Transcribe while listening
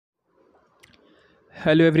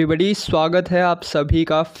Hello everybody, स्वागत है आप सभी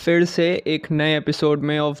का फिर से एक नए एपिसोड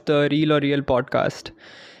में ऑफ द रील और real podcast.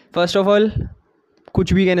 First of all,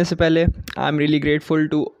 कुछ भी कहने से पहले I am really grateful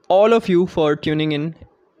to all of you for tuning in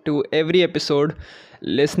to every episode,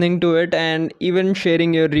 listening to it and even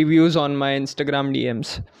sharing your reviews on my Instagram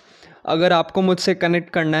DMs. अगर आपको मुझसे connect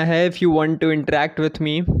करना है, if you want to interact with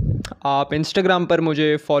me, आप Instagram पर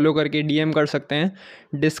मुझे follow करके DM कर सकते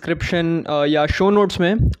हैं। डिस्क्रिप्शन या शो नोट्स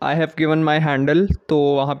में I have given my handle, तो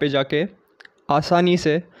वहाँ पे जाके आसानी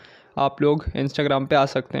से आप लोग इंस्टाग्राम पे आ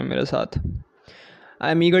सकते हैं मेरे साथ।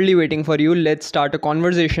 I am ईगरली waiting for you, let's start a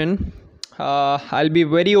conversation. I'll be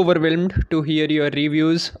very overwhelmed to hear your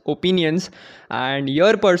reviews, opinions, and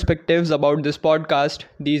your perspectives about this podcast,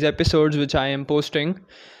 these episodes which I am posting.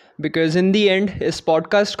 Because in the and इस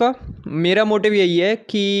podcast का मेरा motive यही है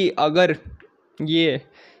कि अगर ये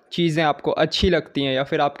चीज़ें आपको अच्छी लगती हैं या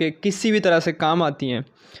फिर आपके किसी भी तरह से काम आती हैं,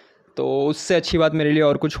 तो उससे अच्छी बात मेरे लिए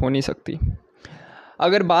और कुछ हो नहीं सकती।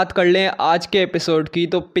 अगर बात कर लें आज के एपिसोड की,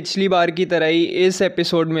 तो पिछली बार की तरह ही इस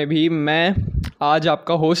एपिसोड में भी मैं आज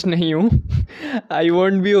आपका होस्ट नहीं हूँ. I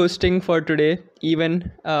won't be hosting for today even.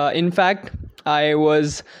 In fact I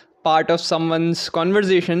was part of someone's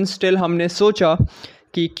conversation. Still हमने सोचा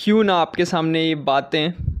कि क्यों ना आपके सामने ये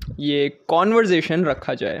बातें, ये कॉन्वर्जेशन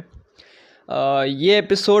रखा जाए. ये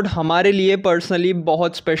एपिसोड हमारे लिए पर्सनली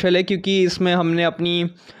बहुत स्पेशल है क्योंकि इसमें हमने अपनी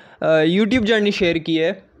यूट्यूब जर्नी शेयर की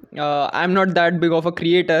है. I am not that big of a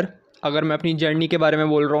creator. अगर मैं अपनी जर्नी के बारे में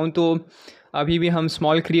बोल रहा हूँ तो अभी भी हम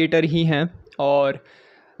स्मॉल क्रिएटर ही हैं, और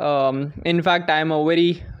in fact I am a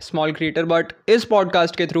very small creator. But इस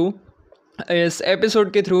पॉडकास्ट के थ्रू, इस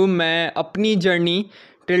एपिसोड के थ्रू मैं अपनी जर्नी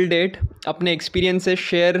टिल डेट, अपने एक्सपीरियंस से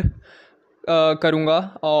शेयर करूँगा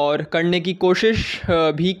और करने की कोशिश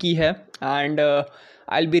भी की है. And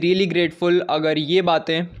I will be really grateful अगर ये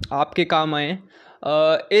बातें आपके काम आएँ.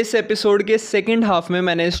 इस एपिसोड के सेकंड हाफ में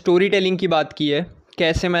मैंने स्टोरी टेलिंग की बात की है,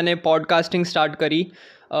 कैसे मैंने पॉडकास्टिंग स्टार्ट करी,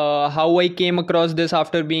 how I came across this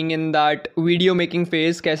after being in that video making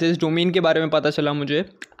phase, कैसे इस डोमेन के बारे में पता चला मुझे,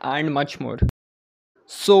 and much more.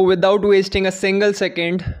 So without wasting a single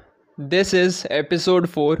second, this is episode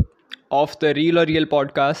 4 of the Real or Real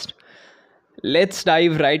podcast. Let's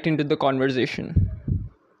dive right into the conversation.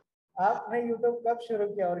 आपने YouTube कब शुरू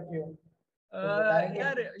किया और क्यों?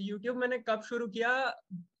 यार YouTube मैंने कब शुरू किया?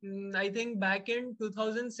 आई थिंक बैक इन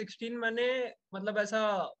 2016 मैंने, मतलब ऐसा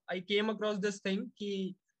आई केम अक्रॉस दिस थिंग कि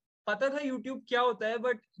पता था YouTube क्या होता है,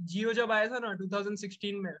 बट जियो जब आया था ना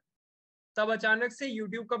 2016 में, तब अचानक से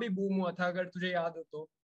YouTube का भी बूम हुआ था, अगर तुझे याद हो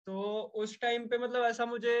तो उस टाइम पे मतलब ऐसा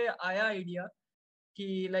मुझे आया आइडिया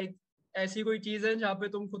कि लाइक ऐसी कोई चीज़ है जहाँ पे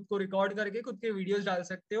तुम खुद को रिकॉर्ड करके खुद के वीडियोस डाल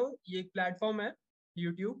सकते हो. ये एक प्लेटफॉर्म है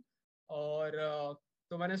यूट्यूब. और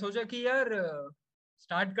तो मैंने सोचा कि यार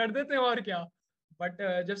स्टार्ट कर देते हैं और क्या. बट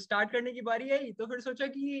जब स्टार्ट करने की बारी आई तो फिर सोचा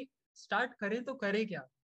कि स्टार्ट करें तो करें क्या.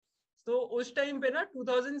 तो उस टाइम पे ना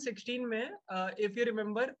 2016 में, इफ यू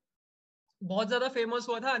रिमेम्बर, बहुत ज्यादा फेमस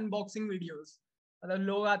हुआ था अनबॉक्सिंग वीडियोस. मतलब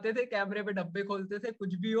लोग आते थे, कैमरे पे डब्बे खोलते थे,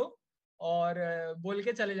 कुछ भी हो, और बोल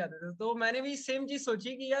के चले जाते थे. तो मैंने भी सेम चीज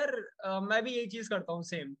सोची कि यार मैं भी यही चीज करता हूँ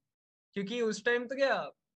सेम. क्योंकि उस टाइम तो क्या,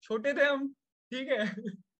 छोटे थे हम, ठीक है.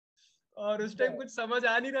 और उस टाइम कुछ समझ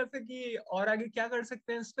आ नहीं रहा था कि और आगे क्या कर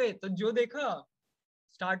सकते हैं इस पे. तो जो देखा,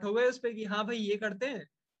 स्टार्ट हो गए उस पे कि हाँ भाई ये करते हैं.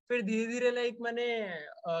 फिर धीरे धीरे लाइक मैंने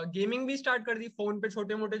गेमिंग भी स्टार्ट कर दी. फोन पे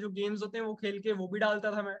छोटे मोटे जो गेम्स होते हैं वो खेल के वो भी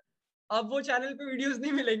डालता था मैं. अब वो चैनल पे वीडियोस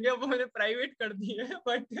नहीं मिलेंगे, अब वो मैंने प्राइवेट कर दिए हैं.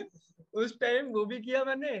 बट उस टाइम वो भी किया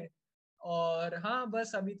मैंने. और हाँ,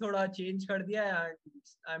 बस अभी थोड़ा चेंज कर दिया है and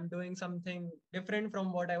I am doing something different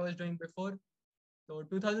from what I was doing before. तो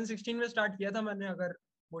 2016 में स्टार्ट किया था मैंने, अगर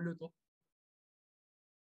बोलूँ तो.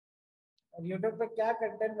 और YouTube पे क्या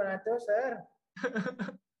कंटेंट बनाते हो सर?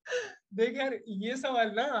 देख यार, ये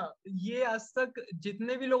सवाल ना, ये आज तक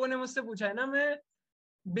जितने भी लोगों ने मुझसे पूछा है ना, मैं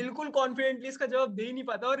बिल्कुल कॉन्फिडेंटली इसका जवाब दे ही नहीं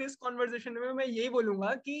पाता. और इस कॉन्वर्सेशन में मैं यही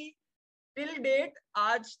बोलूंगा कि टिल डेट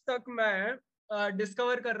आज तक मैं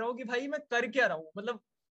डिस्कवर कर रहा हूँ कि भाई मैं कर क्या रहा हूँ. मतलब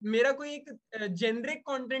मेरा कोई एक जेनरिक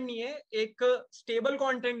कंटेंट नहीं है, एक स्टेबल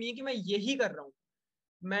कंटेंट नहीं है कि मैं यही कर रहा हूँ.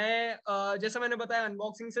 मैं जैसा मैंने बताया,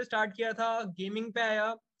 अनबॉक्सिंग से स्टार्ट किया था, गेमिंग पे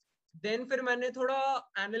आया, देन फिर मैंने थोड़ा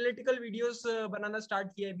एनालिटिकल वीडियोस बनाना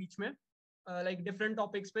स्टार्ट किया है बीच में, लाइक डिफरेंट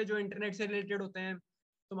टॉपिक्स पे जो इंटरनेट से रिलेटेड होते हैं,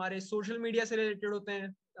 तुम्हारे सोशल मीडिया से रिलेटेड होते हैं,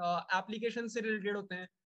 एप्लीकेशन से रिलेटेड होते हैं.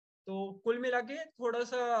 तो कुल मिला के थोड़ा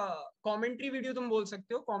सा कमेंट्री वीडियो तुम बोल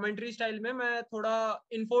सकते हो. कमेंट्री स्टाइल में मैं थोड़ा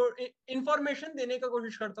इंफॉर्मेशन देने का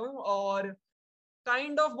कोशिश करता हूँ, और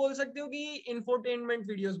काइंड ऑफ बोल सकते हो कि इंफोटेनमेंट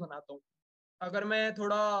वीडियोस बनाता हूँ, अगर मैं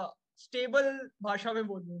थोड़ा स्टेबल भाषा में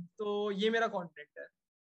बोलूँ तो. ये मेरा कंटेंट है.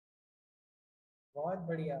 बहुत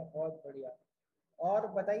बढ़िया, बहुत बढ़िया. और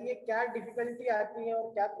बताइए क्या डिफिकल्टी आती है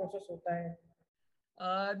और क्या प्रोसेस होता है।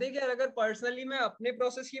 देख यार, अगर पर्सनली मैं अपने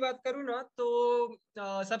प्रोसेस की बात करूँ ना, तो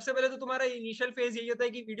सबसे पहले तो तुम्हारा इनिशियल फेज यही होता है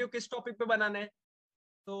कि वीडियो किस टॉपिक पे बनाना है।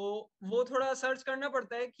 तो वो थोड़ा सर्च करना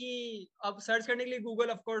पड़ता है कि अब सर्च करने के लिए गूगल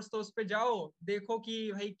ऑफ कोर्स, तो उस पे जाओ, देखो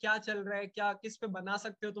कि भाई क्या चल रहा है, क्या किस पे बना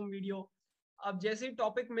सकते हो तुम वीडियो। अब जैसे ही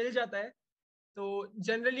टॉपिक मिल जाता है, तो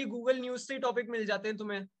जनरली गूगल न्यूज से ही टॉपिक मिल जाते हैं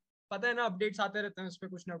तुम्हें, पता है ना, अपडेट्स आते रहते हैं उस पे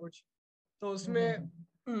कुछ ना कुछ। तो उसमें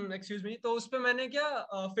हम्म। एक्सक्यूज मी, तो उसपे मैंने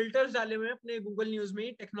क्या फिल्टर्स डाले हुए हैं अपने गूगल न्यूज में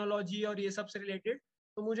ही, टेक्नोलॉजी और ये सब से रिलेटेड।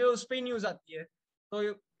 तो मुझे उस पे ही न्यूज आती है। तो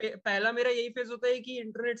पहला मेरा यही फेज होता है कि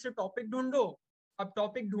इंटरनेट से टॉपिक ढूंढो। अब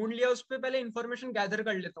टॉपिक ढूंढ लिया, उस पे पहले इंफॉर्मेशन गैदर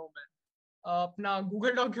कर लेता हूँ मैं। अपना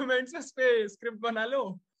गूगल डॉक्यूमेंट्स उस पे स्क्रिप्ट बना लो।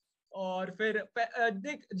 और फिर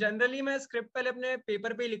देख, जनरली मैं स्क्रिप्ट पहले अपने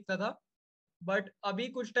पेपर पे ही लिखता था। बट अभी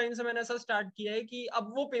कुछ टाइम से मैंने ऐसा स्टार्ट किया है कि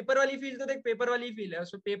अब वो पेपर वाली फील, तो देख पेपर वाली फील है,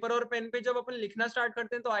 उसमें पेपर और पेन पे जब अपन लिखना स्टार्ट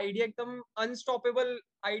करते हैं तो आइडिया एकदम अनस्टॉपेबल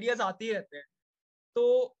आइडियाज आते ही रहते हैं। तो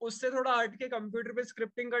उससे थोड़ा हट के कंप्यूटर पे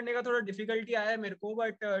स्क्रिप्टिंग करने का थोड़ा डिफिकल्टी आया है मेरे को,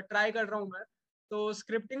 बट ट्राई कर रहा हूँ मैं। तो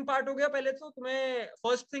स्क्रिप्टिंग पार्ट हो गया। पहले तो तुम्हें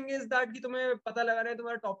फर्स्ट थिंग इज दैट कि तुम्हें पता लगाना है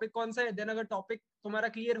तुम्हारा टॉपिक कौन सा है। देन अगर टॉपिक तुम्हारा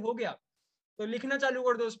क्लियर हो गया, तो लिखना चालू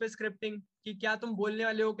कर दो उस पर स्क्रिप्टिंग, कि क्या तुम बोलने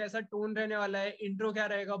वाले हो, कैसा टोन रहने वाला है, इंट्रो क्या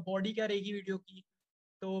रहेगा, बॉडी क्या रहेगी वीडियो की।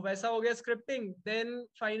 तो वैसा हो गया स्क्रिप्टिंग। देन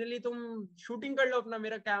फाइनली तुम शूटिंग कर लो अपना।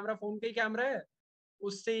 मेरा कैमरा फोन का ही कैमरा है,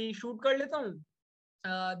 उससे ही शूट कर लेता हूँ।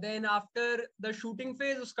 Then after the shooting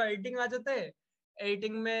phase उसका एडिटिंग आ जाता है।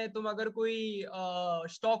 एडिटिंग में तुम अगर कोई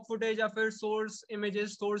स्टॉक फुटेज या फिर सोर्स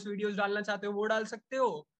इमेजेस, सोर्स वीडियोस डालना चाहते हो, वो डाल सकते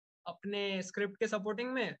हो अपने स्क्रिप्ट के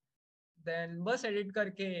सपोर्टिंग में। देन बस एडिट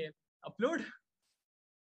करके अपलोड।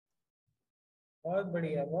 बहुत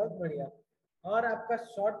बढ़िया बहुत बढ़िया। और आपका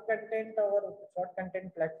शॉर्ट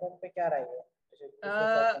कंटेंट प्लेटफॉर्म पे क्या रहेगा, जैसे दूसरे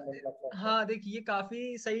शॉर्ट कंटेंट प्लेटफॉर्म पे। हाँ देख, ये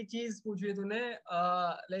काफी सही चीज पूछी है तूने।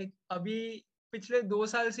 लाइक अभी पिछले 2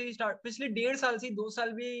 साल से ही स्टार्ट, पिछले 1.5 साल से ही, 2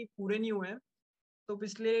 साल भी पूरे नहीं हुए हैं। तो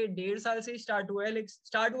पिछले 1.5 साल से ही स्टार्ट हुआ है। लाइक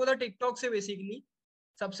स्टार्ट हुआ था टिकटॉक से बेसिकली।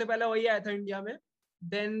 सबसे पहला वही आया था इंडिया में।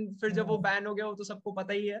 देन फिर जब वो हम्म। बैन हो गया, वो तो सबको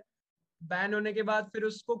पता ही है। बैन होने के बाद फिर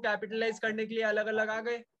उसको कैपिटलाइज करने के लिए अलग अलग आ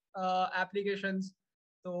गए एप्लीकेशंस।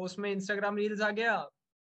 तो उसमें इंस्टाग्राम रील्स आ गया।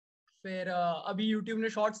 फिर अभी यूट्यूब ने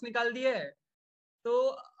शॉर्ट्स निकाल दिए है। तो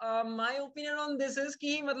my opinion on this is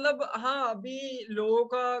कि मतलब हाँ, अभी लोगों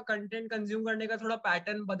का कंटेंट कंज्यूम करने का थोड़ा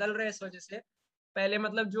पैटर्न बदल रहा है इस वजह से। पहले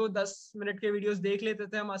मतलब जो 10 मिनट के वीडियोस देख लेते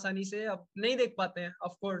थे हम आसानी से, अब नहीं देख पाते हैं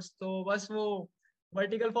ऑफ कोर्स। तो बस वो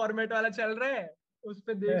वर्टिकल फॉर्मेट वाला चल रहा है, उस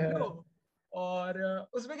पे देख लो। और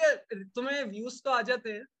उसमें क्या, तुम्हें व्यूज तो आ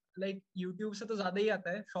जाते हैं। लाइक यूट्यूब से तो ज्यादा ही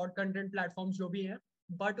आता है शॉर्ट कंटेंट प्लेटफॉर्म्स जो भी हैं।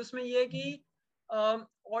 बट उसमें ये है कि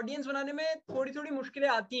ऑडियंस बनाने में थोड़ी थोड़ी मुश्किलें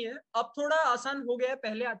आती हैं। अब थोड़ा आसान हो गया है,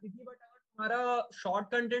 पहले आती थी। बट अगर तुम्हारा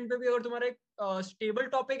शॉर्ट कंटेंट पे भी अगर तुम्हारा एक स्टेबल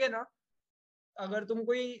टॉपिक है ना, अगर तुम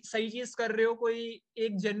कोई सही चीज कर रहे हो, कोई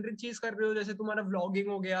एक जेनरिक चीज कर रहे हो, जैसे तुम्हारा व्लॉगिंग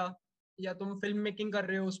हो गया, या तुम फिल्म मेकिंग कर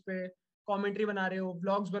रहे हो, उस पे कमेंट्री बना रहे हो,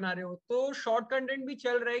 व्लॉग्स बना रहे हो, तो शॉर्ट कंटेंट भी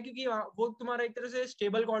चल रहा है, क्योंकि वो तुम्हारा एक तरह से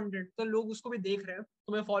स्टेबल कंटेंट, तो लोग उसको भी देख रहे हैं,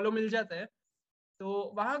 तुम्हें फॉलो मिल जाता है।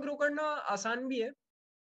 तो वहां ग्रो करना आसान भी है।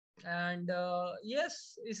 एंड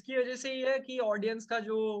यस, इसकी वजह से ये है कि ऑडियंस का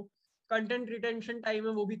जो कंटेंट रिटेंशन टाइम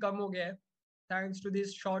है वो भी कम हो गया है, thanks to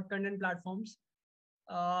this short content platforms.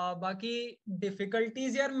 बाकी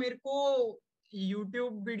डिफिकल्टीज यार, मेरे को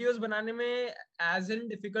यूट्यूब वीडियोस बनाने में एज इन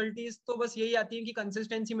डिफिकल्टीज तो बस यही आती है कि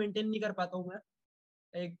कंसिस्टेंसी मेंटेन नहीं कर पाता हूँ मैं।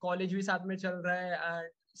 एक कॉलेज भी साथ में चल रहा है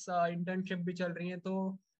एंड इंटर्नशिप भी चल रही है। तो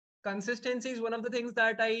consistency is one of the things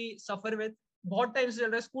that I suffer with. बहुत टाइम से चल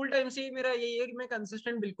रहा है, स्कूल टाइम से ही मेरा यही है कि मैं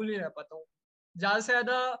कंसिस्टेंट बिल्कुल नहीं रह पाता हूँ। ज्यादा से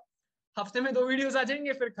ज्यादा हफ्ते में 2 वीडियोस आ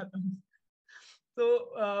जाएंगे, फिर खत्म।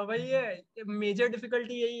 तो वही है, मेजर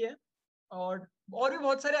डिफिकल्टी यही है। और भी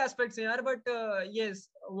बहुत सारे एस्पेक्ट्स हैं यार, but yes,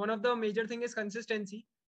 one of the major thing is consistency.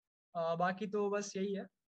 बाकी तो बस यही है।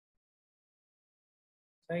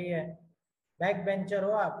 सही है। बैक बेंचर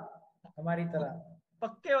हो आप हमारी तरह।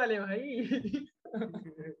 पक्के वाले भाई।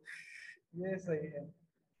 ये सही है।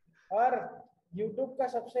 और YouTube का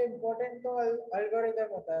सबसे इम्पोर्टेंट तो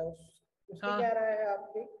अल्गोरिदम होता है, उसकी क्या हाँ राय है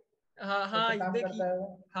आपकी। हाँ हाँ, कैसे काम देख करता है वो।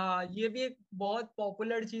 हाँ, ये भी एक बहुत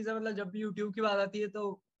पॉपुलर चीज है। मतलब जब भी यूट्यूब की बात आती है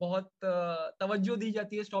तो बहुत तवज्जो दी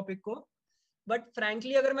जाती है इस टॉपिक को। बट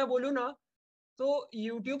फ्रैंकली अगर मैं बोलूँ ना, तो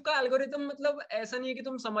यूट्यूब का एल्गोरिदम मतलब ऐसा नहीं है कि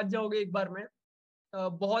तुम समझ जाओगे एक बार में।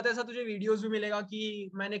 बहुत ऐसा तुझे वीडियोस भी मिलेगा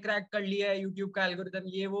कि मैंने क्रैक कर लिया है यूट्यूब का एल्गोरिदम,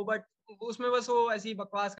 ये वो, बट उसमें बस वो ऐसी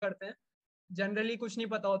बकवास करते हैं। जनरली कुछ नहीं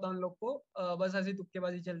पता होता उन लोग को, बस ऐसी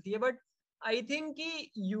तुक्केबाजी चलती है। बट आई थिंक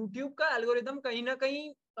कि यूट्यूब का एल्गोरिदम कहीं ना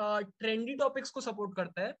कहीं ट्रेंडी टॉपिक्स को सपोर्ट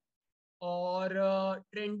करता है। और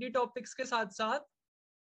ट्रेंडी टॉपिक्स के साथ साथ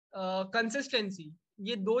कंसिस्टेंसी,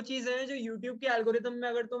 ये दो चीजें हैं जो यूट्यूब के एल्गोरिदम में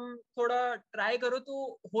अगर तुम थोड़ा ट्राई करो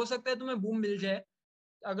तो हो सकता है तुम्हें बूम मिल जाए।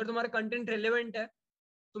 अगर तुम्हारा कंटेंट रिलेवेंट है,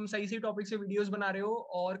 तुम सही सी टॉपिक से वीडियोस बना रहे हो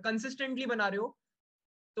और कंसिस्टेंटली बना रहे हो,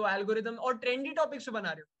 तो एल्गोरिदम, और ट्रेंडी टॉपिक पे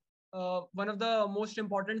बना रहे हो, one of the most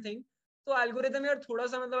important thing, तो एल्गोरिदम यार थोड़ा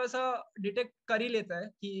सा मतलब ऐसा डिटेक्ट कर ही लेता है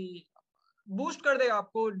कि बूस्ट कर देगा,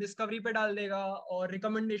 आपको डिस्कवरी पे डाल देगा और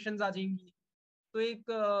रिकमेंडेशंस आ जाएंगी। तो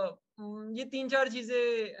एक ये तीन चार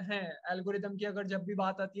चीजें हैं एल्गोरिदम की, अगर जब भी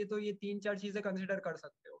बात आती है तो ये तीन चार चीजें कंसिडर कर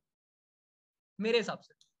सकते हो मेरे हिसाब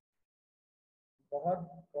से। बहुत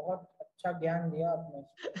बहुत अच्छा ज्ञान दिया आपने इस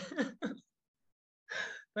पे।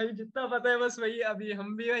 भाई जितना पता है बस वही, अभी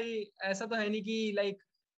हम भी भाई ऐसा तो है नहीं कि like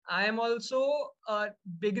I am also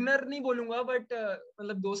beginner नहीं बोलूंगा, बट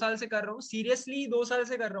मतलब 2 साल से कर रहा हूँ, सीरियसली 2 साल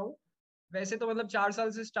से कर रहा हूँ। वैसे तो मतलब 4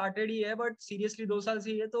 साल से स्टार्टेड ही है, बट सीरियसली 2 साल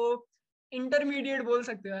से ही है, तो इंटरमीडिएट बोल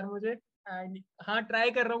सकते हो यार मुझे। एंड हाँ,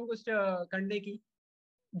 ट्राई कर रहा हूँ कुछ करने की,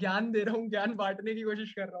 ज्ञान दे रहा हूँ, ज्ञान बांटने की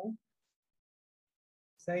कोशिश कर रहा हूँ।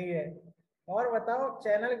 सही है। और बताओ,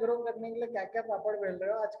 चैनल ग्रो करने के लिए क्या क्या पापड़ बेल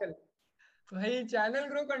रहे हो आजकल? भाई चैनल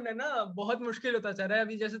ग्रो करना ना बहुत मुश्किल होता चल रहा है।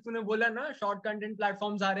 अभी जैसे तूने बोला ना, शॉर्ट कंटेंट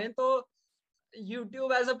प्लेटफॉर्म्स आ रहे हैं, तो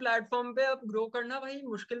यूट्यूब एज अ प्लेटफॉर्म पे अब ग्रो करना भाई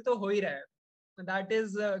मुश्किल तो हो ही रहा है, दैट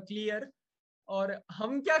इज क्लियर। और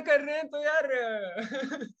हम क्या कर रहे हैं तो यार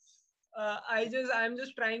I am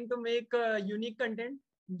just trying to make unique content,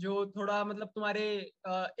 जो थोड़ा मतलब तुम्हारे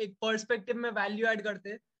एक पर्सपेक्टिव में वैल्यू ऐड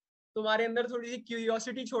करते, तुम्हारे अंदर थोड़ी सी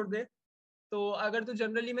क्यूरियोसिटी छोड़ दे। तो अगर तू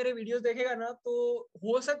जनरली मेरे वीडियोस देखेगा ना, तो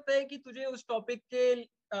हो सकता है कि तुझे उस टॉपिक के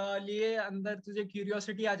लिए अंदर तुझे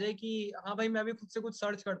क्यूरियोसिटी आ जाए कि हाँ भाई मैं भी खुद से कुछ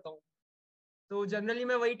सर्च करता हूँ। तो जनरली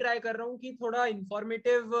मैं वही ट्राई कर रहा हूँ कि थोड़ा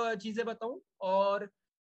इंफॉर्मेटिव चीजें बताऊं, और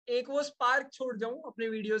एक वो स्पार्क छोड़ जाऊं अपने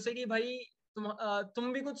वीडियो से कि भाई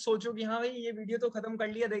तुम भी कुछ सोचो कि हाँ भाई ये वीडियो तो खत्म कर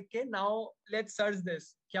लिया देख के, नाउ लेट्स सर्च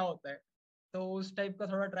दिस क्या होता है। तो उस टाइप का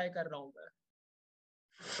थोड़ा ट्राई कर रहा हूँ मैं।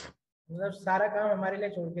 मतलब सारा काम हमारे लिए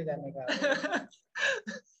छोड़ के जाने का आ रहे हो?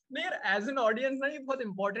 नहीं यार, एज एन ऑडियंस ना ये बहुत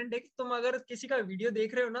इंपॉर्टेंट है कि तुम अगर किसी का वीडियो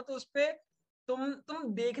देख रहे हो ना, तो उस पे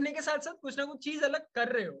तुम देखने के साथ साथ कुछ ना कुछ चीज अलग कर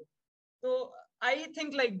रहे हो। तो आई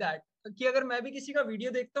थिंक लाइक दैट, कि अगर मैं भी किसी का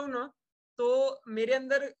वीडियो देखता हूँ ना, तो मेरे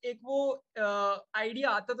अंदर एक वो आइडिया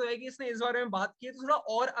आता तो है कि इसने इस बारे में बात की है, तो थोड़ा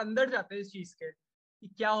और अंदर जाते हैं इस चीज के कि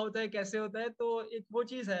क्या होता है कैसे होता है। तो एक वो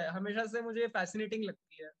चीज है हमेशा से मुझे फैसिनेटिंग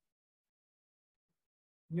लगती है।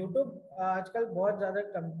 यूट्यूब आजकल बहुत ज्यादा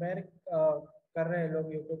कंपेयर कर रहे हैं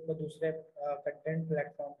लोग यूट्यूब को दूसरे कंटेंट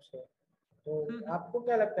प्लेटफॉर्म से। तो हम्म। आपको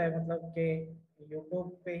क्या लगता है, मतलब कि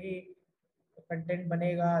यूट्यूब पे ही कंटेंट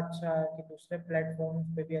बनेगा अच्छा, कि दूसरे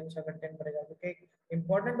प्लेटफॉर्म पे भी अच्छा कंटेंट बनेगा? क्योंकि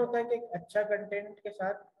इम्पोर्टेंट होता है कि एक अच्छा कंटेंट के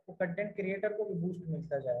साथ वो कंटेंट क्रिएटर को भी बूस्ट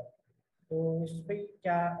मिलता जाए। तो इस पे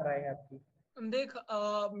क्या राय है आपकी? देख,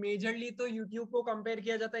 मेजरली तो यूट्यूब को कंपेयर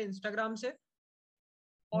किया जाता है इंस्टाग्राम से,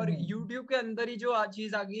 और हम्म। यूट्यूब के अंदर ही जो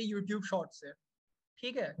चीज आ गई है यूट्यूब शॉर्ट से।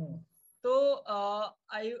 ठीक है। हम्म। तो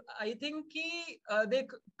आई आई थिंक कि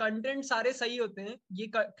देख, कंटेंट सारे सही होते हैं, ये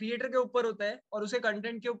क्रिएटर के ऊपर होता है और उसे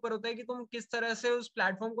कंटेंट के ऊपर होता है कि तुम किस तरह से उस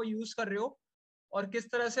प्लेटफॉर्म को यूज कर रहे हो, और किस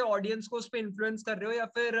तरह से ऑडियंस को उस पर इन्फ्लुएंस कर रहे हो या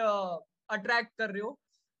फिर अट्रैक्ट कर रहे हो।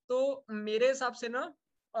 तो मेरे हिसाब से ना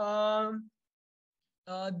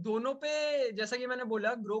दोनों पे, जैसा कि मैंने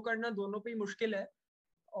बोला, ग्रो करना दोनों पे ही मुश्किल है।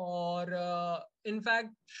 और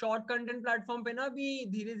इनफैक्ट शॉर्ट कंटेंट प्लेटफॉर्म पे ना भी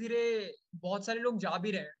धीरे धीरे बहुत सारे लोग जा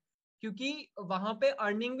भी रहे हैं, क्योंकि वहां पे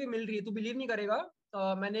अर्निंग भी मिल रही है। तू बिलीव नहीं करेगा,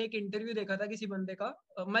 मैंने एक इंटरव्यू देखा था किसी बंदे का,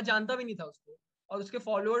 मैं जानता भी नहीं था उसको, और उसके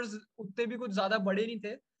फॉलोअर्स उतने भी कुछ ज्यादा बड़े नहीं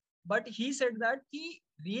थे, बट ही सेड दैट कि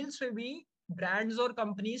रील्स पे भी ब्रांड्स और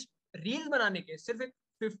कंपनीज रील बनाने के, सिर्फ एक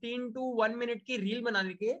 15 to 1 मिनट की रील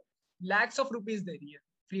बनाने के लैक्स ऑफ रुपीज दे रही है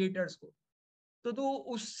क्रिएटर्स को। तो तू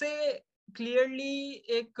उससे क्लियरली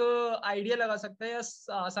एक आइडिया लगा सकता है, या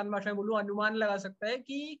आसान भाषा में बोलूं अनुमान लगा सकता है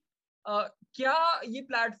कि क्या ये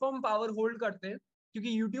प्लेटफॉर्म पावर होल्ड करते हैं,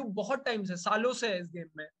 क्योंकि यूट्यूब बहुत टाइम से, सालों से है इस गेम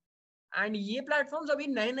में, एंड ये प्लेटफॉर्म्स अभी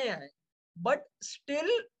नए नए आए, बट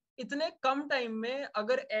स्टिल इतने कम टाइम में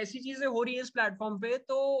अगर ऐसी चीजें हो रही है इस प्लेटफॉर्म पे,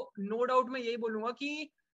 तो नो डाउट मैं यही बोलूंगा कि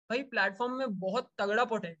भाई प्लेटफॉर्म में बहुत तगड़ा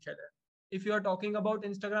पोटेंशियल है, if you are talking about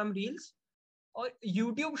Instagram reels. और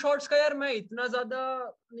यूट्यूब शॉर्ट्स का यार मैं इतना ज्यादा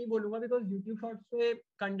नहीं बोलूंगा, बिकॉज यूट्यूब शॉर्ट्स पे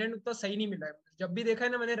कंटेंट उतना सही नहीं मिला है मुझे। जब भी देखा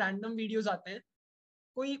है ना मैंने, रैंडम वीडियोस आते हैं,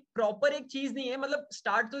 कोई प्रॉपर एक चीज नहीं है। मतलब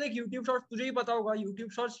स्टार्ट तो देख, यूट्यूब शॉर्ट्स तुझे ही पता होगा,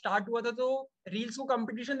 यूट्यूब शॉर्ट्स स्टार्ट हुआ था तो रील्स को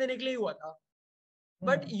कंपटीशन देने के लिए ही हुआ था,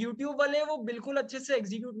 बट हम्म। यूट्यूब वाले वो बिल्कुल अच्छे से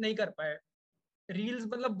एग्जीक्यूट नहीं कर पाए। रील्स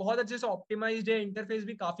मतलब बहुत अच्छे से ऑप्टिमाइज्ड है, इंटरफेस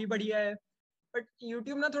भी काफी बढ़िया है, बट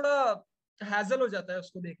यूट्यूब ना थोड़ा हैजल हो जाता है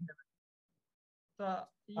उसको देखने में। तो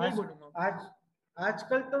यही आज बोलूंगा। आज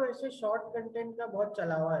आजकल तो वैसे शॉर्ट कंटेंट का बहुत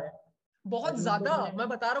चलावा है। बहुत और ज्यादा, यूट्यूब मैं में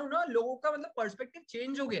बता रहा हूँ ना, लोगों का मतलब पर्सपेक्टिव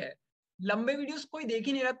चेंज हो गया है। लंबे वीडियोस कोई देख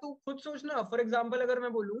ही नहीं रहा। तू खुद सोचना, फॉर एग्जाम्पल अगर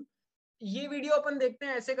मैं बोलूँ, ये वीडियो अपन देखते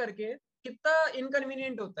हैं ऐसे करके, कितना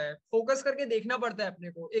इनकन्वीनियंट होता है, फोकस करके देखना पड़ता है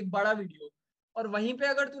अपने को एक बड़ा वीडियो। और वहीं पे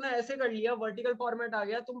अगर तूने ऐसे कर लिया, वर्टिकल फॉर्मेट आ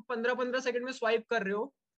गया, तुम 15-15 सेकंड में स्वाइप कर रहे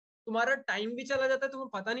हो, तुम्हारा टाइम भी चला जाता है, तुम्हें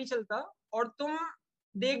पता नहीं चलता, और तुम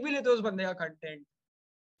देख भी लेते हो उस बंदे का कंटेंट।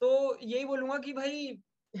 तो यही बोलूंगा कि भाई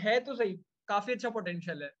है तो सही, काफी अच्छा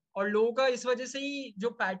पोटेंशियल है। और लोगों का इस वजह से ही जो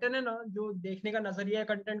पैटर्न है ना, जो देखने का नजरिया है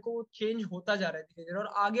कंटेंट को, वो चेंज होता जा रहा है धीरे धीरे, और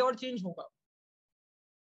आगे और चेंज होगा।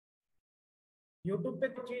 यूट्यूब पे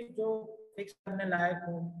कुछ चीज जो फिक्स करने लायक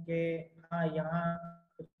हो कि हाँ यहाँ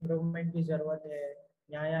इम्प्रूवमेंट की जरूरत है,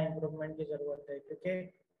 यहाँ इम्प्रूवमेंट की जरूरत है,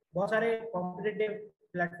 क्योंकि बहुत सारे कॉम्पिटिटिव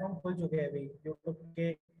प्लेटफॉर्म खुल चुके हैं अभी यूट्यूब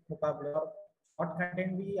के मुकाबले, और शॉर्ट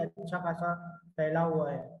कंटेंट भी अच्छा खासा फैला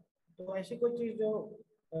हुआ है। तो ऐसी कोई चीज जो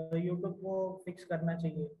यूट्यूब को फिक्स करना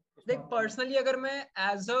चाहिए इस देख, मामले में। पर्सनली अगर मैं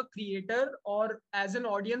एज अ क्रिएटर और एज एन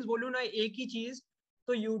ऑडियंस बोलूँ ना, एक ही चीज,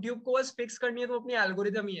 तो यूट्यूब को बस फिक्स करनी है तो अपनी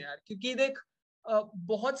एल्गोरिदम ही है यार। क्योंकि देख,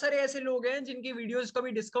 बहुत सारे ऐसे लोग हैं जिनकी वीडियोस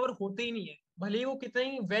कभी डिस्कवर होते ही नहीं है, भले ही वो कितने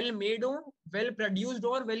ही वेल मेड हो, वेल प्रोड्यूस्ड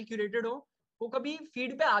हो और वेल क्यूरेटेड हो, वो कभी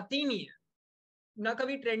फीड पे आते ही नहीं है। ना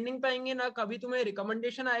कभी ट्रेंडिंग पे आएंगे, ना कभी तुम्हें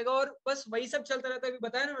रिकमेंडेशन आएगा, और बस वही सब चलता रहता है। अभी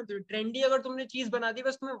बताया ना मैं, ट्रेंडी अगर तुमने चीज बना दी,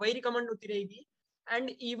 बस तुम्हें वही रिकमेंड होती रहेगी। एंड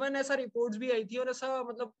इवन ऐसा रिपोर्ट्स भी आई थी, और ऐसा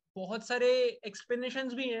मतलब बहुत सारे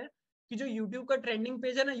एक्सप्लेनेशंस भी हैं कि जो यूट्यूब का ट्रेंडिंग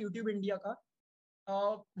पेज है ना, यूट्यूब इंडिया का,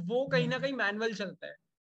 वो कहीं ना कहीं मैनुअल चलता है।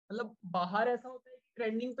 मतलब बाहर ऐसा होता है कि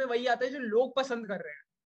ट्रेंडिंग पे वही आता है जो लोग पसंद कर रहे हैं,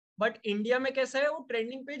 बट इंडिया में कैसा है, वो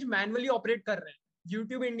ट्रेंडिंग पेज मैनुअली ऑपरेट कर रहे हैं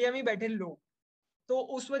यूट्यूब इंडिया में ही बैठे लोग। तो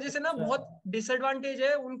उस वजह से ना अच्छा। बहुत डिसएडवांटेज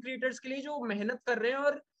है उन क्रिएटर्स के लिए जो मेहनत कर रहे हैं,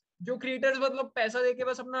 और जो क्रिएटर्स मतलब पैसा देके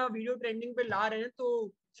बस अपना वीडियो ट्रेंडिंग पे ला रहे हैं,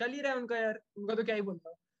 तो चल ही रहा है उनका यार, उनका तो क्या ही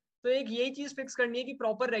बोलता। तो एक यही चीज फिक्स करनी है कि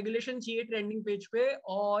प्रॉपर रेगुलेशन चाहिए ट्रेंडिंग पेज पे,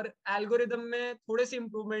 और एल्गोरिदम में थोड़े से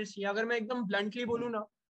इंप्रूवमेंट्स चाहिए। अगर मैं एकदम ब्लंटली बोलूँ ना,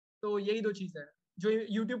 तो यही दो चीजें हैं जो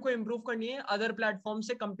यूट्यूब को इम्प्रूव करनी है अदर प्लेटफॉर्म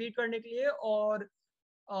से compete करने के लिए, और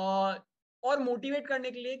मोटिवेट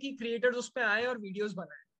करने के लिए कि क्रिएटर्स उस पर आए और वीडियोस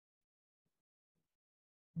बनाएं।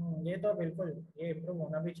 ये तो बिल्कुल, ये इम्प्रूव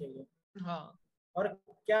होना भी चाहिए। हाँ। और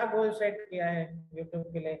क्या गोल सेट किया है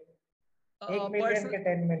यूट्यूब के लिए? 1 मिलियन पर्सन के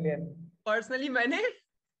 10 मिलियन? पर्सनली मैंने,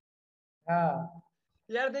 हाँ।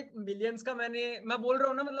 यार देख, मिलियंस का मैं बोल रहा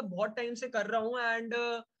हूँ ना, मतलब बहुत टाइम से कर रहा हूँ, एंड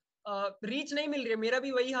रीच नहीं मिल रही है, मेरा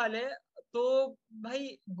भी वही हाल है। तो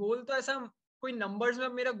भाई गोल तो ऐसा कोई नंबर्स में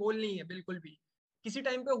मेरा गोल नहीं है बिल्कुल भी। किसी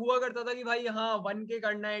टाइम पे हुआ करता था कि भाई हाँ 1K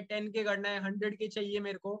करना है, 10K करना है, 100K चाहिए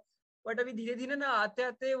मेरे को। बट अभी धीरे धीरे ना आते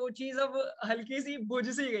आते वो चीज अब हल्की सी बुझ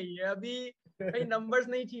सी गई है अभी। भाई नंबर्स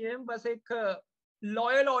नहीं चाहिए, बस एक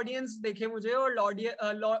लॉयल ऑडियंस देखे मुझे, और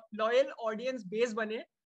लॉयल ऑडियंस बेस बने।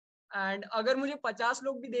 एंड अगर मुझे 50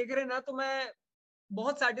 लोग भी देख रहे हैं ना, तो मैं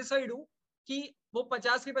बहुत सेटिस्फाइड हूँ कि वो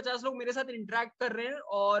 50 के 50 लोग मेरे साथ इंटरेक्ट कर रहे हैं,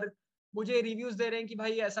 और मुझे रिव्यूज दे रहे हैं कि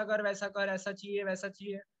भाई ऐसा कर, वैसा कर, ऐसा चाहिए, वैसा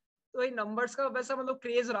चाहिए। तो भाई नंबर्स का वैसा मतलब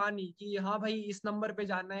क्रेज रहा नहीं कि हाँ भाई इस नंबर पे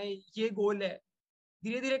जाना है, ये गोल है।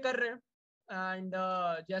 धीरे धीरे कर रहे हैं, एंड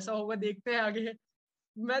जैसा होगा देखते हैं आगे।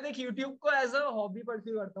 मैं देख यूट्यूब को एज अ हॉबी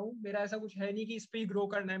परस्यू करता हूँ, मेरा ऐसा कुछ है नहीं कि इस पे ही ग्रो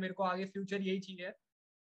करना है मेरे को, आगे फ्यूचर यही चाहिए।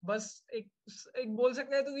 बस एक एक बोल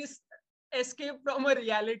सकते हैं तो इस एस्केप फ्रॉम अ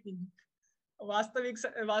रियलिटी, वास्तविक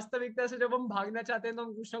वास्तविकता से जब हम भागना चाहते हैं तो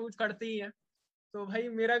हम कुछ ना कुछ करते ही हैं। तो भाई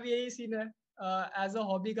मेरा भी यही सीन है, एज अ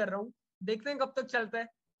हॉबी कर रहा हूँ, देखते हैं कब तक चलता है,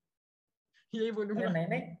 यही अरे बोलूंगा। नहीं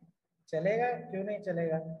नहीं, चलेगा, क्यों नहीं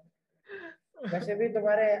चलेगा। वैसे भी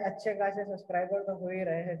तुम्हारे अच्छे खासे सब्सक्राइबर तो हो ही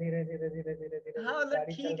रहे हैं, धीरे धीरे धीरे धीरे धीरे हाँ धीरे मतलब गाड़ी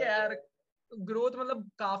चल ठीक है रही यार, है। ग्रोथ मतलब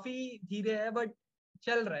काफी धीरे है, बट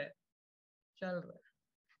चल रहा है, चल रहा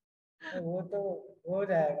है। वो तो हो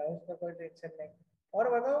जाएगा, उसका कोई टेंशन नहीं। और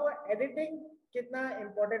बताओ, एडिटिंग कितना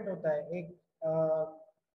इम्पोर्टेंट होता है एक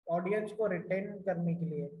ऑडियंस को रिटेन करने के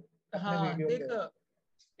लिए अपने हाँ वीडियो देख, पे?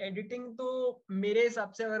 एडिटिंग तो मेरे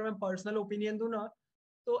हिसाब से अगर मैं पर्सनल ओपिनियन दूं ना,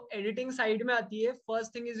 तो एडिटिंग साइड में आती है।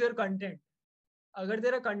 First thing is your content. अगर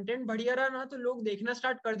तेरा कंटेंट बढ़िया रहा ना, तो लोग देखना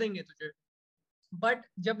स्टार्ट कर देंगे तुझे। बट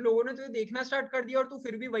जब लोगों ने तुझे देखना स्टार्ट कर दिया और तू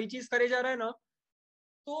फिर भी वही चीज करे जा रहा है ना,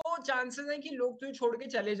 तो चांसेस है कि लोग तुझे छोड़ के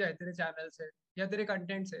चले जाए तेरे चैनल से या तेरे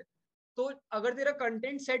कंटेंट से। तो अगर तेरा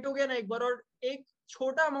कंटेंट सेट हो गया ना एक बार, और एक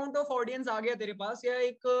छोटा अमाउंट ऑफ ऑडियंस आ गया तेरे पास, या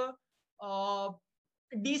एक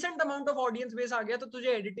decent amount of audience base आ गया, तो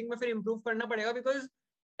तुझे एडिटिंग में फिर इंप्रूव करना पड़ेगा, बिकॉज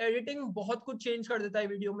एडिटिंग बहुत कुछ चेंज कर देता है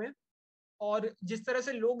वीडियो में। और जिस तरह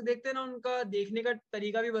से लोग देखते हैं ना, उनका देखने का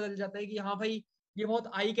तरीका भी बदल जाता है कि हाँ भाई ये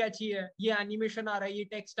बहुत आई कैची है, ये एनिमेशन आ रहा है, ये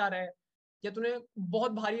टेक्स्ट आ रहा है, या तूने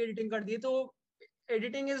बहुत भारी एडिटिंग कर दी। तो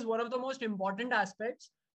editing is one of the most important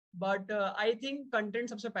aspects, but I think content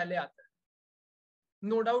सबसे पहले आता है।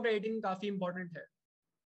 नो डाउट एडिटिंग काफी इंपॉर्टेंट है।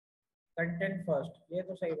 कंटेंट फर्स्ट, ये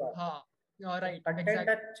तो सही बात है। हाँ राइट, कंटेंट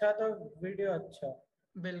एग्जैक्ट, अच्छा तो वीडियो अच्छा।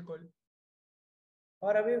 बिल्कुल।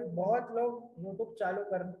 और अभी बहुत लोग यूट्यूब चालू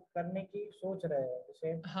करने की सोच रहे हैं,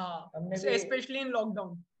 जैसे हाँ, हमने भी। Specially in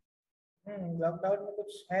lockdown. लॉकडाउन में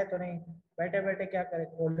कुछ है तो नहीं, बैठे बैठे क्या करें,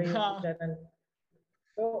 खोल रहे यूट्यूब हाँ चैनल।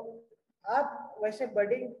 तो आप वैसे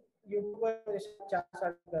बडिंग यूट्यूबर जैसे 4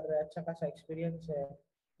 साल कर रहे हैं, अच्छा खासा एक्सपीरियंस है,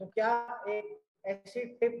 तो क्या एक ऐसी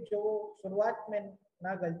टिप जो वो शुरुआत में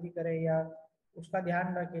ना गलती करे या उसका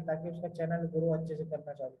ध्यान रखे ताकि उसका चैनल ग्रो अच्छे से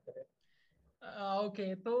करना चालू करे?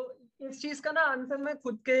 ओके, तो इस चीज का ना आंसर मैं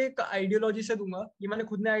खुद के एक आइडियोलॉजी से दूंगा। ये मैंने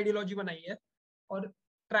खुद ने आइडियोलॉजी बनाई है और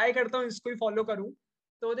ट्राई करता हूँ इसको ही फॉलो करूँ।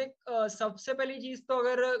 तो देख, सबसे पहली चीज तो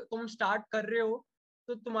अगर तुम स्टार्ट कर रहे हो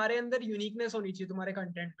तो तुम्हारे अंदर यूनिकनेस होनी चाहिए तुम्हारे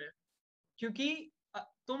कंटेंट में। क्योंकि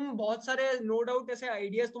तुम बहुत सारे नो डाउट ऐसे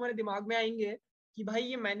आइडियाज तुम्हारे दिमाग में आएंगे कि भाई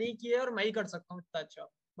ये मैंने ही किया है और मैं ही कर सकता हूँ इतना अच्छा।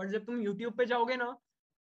 बट जब तुम यूट्यूब पे जाओगे ना,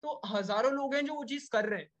 तो हजारों लोग हैं जो वो चीज कर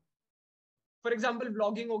रहे हैं। फॉर एग्जाम्पल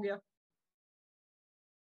व्लॉगिंग हो गया,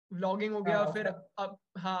 व्लॉगिंग हो गया, हाँ फिर उसका। अब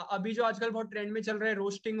हाँ, अभी जो आजकल बहुत ट्रेंड में चल रहा है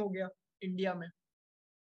रोस्टिंग हो गया इंडिया में।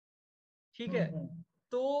 ठीक है, हम्म।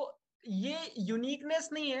 तो ये यूनिकनेस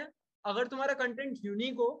नहीं है। अगर तुम्हारा कंटेंट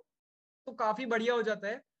यूनिक हो तो काफी बढ़िया हो जाता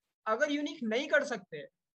है। अगर यूनिक नहीं कर सकते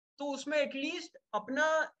तो उसमें एटलीस्ट अपना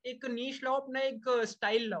एक नीश लाओ, अपना एक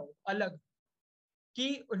स्टाइल लाओ अलग। कि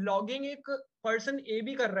व्लॉगिंग एक पर्सन ए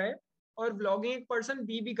भी कर रहा है और व्लॉगिंग एक पर्सन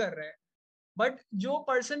बी भी कर रहा है, बट जो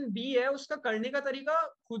पर्सन बी है उसका करने का तरीका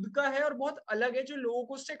खुद का है और बहुत अलग है, जो लोगों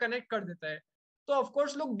को उससे कनेक्ट कर देता है। तो ऑफ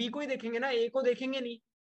कोर्स लोग बी को ही देखेंगे ना, ए को देखेंगे नहीं।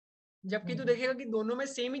 जबकि तू हम्म। देखेगा कि दोनों में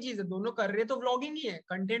सेम ही चीज है, दोनों कर रहे तो व्लॉगिंग ही है,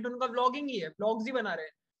 कंटेंट उनका व्लॉगिंग ही है, व्लॉग्स ही बना रहे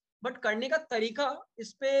हैं। बट करने का तरीका,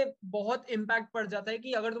 इस पे बहुत इम्पैक्ट पड़ जाता है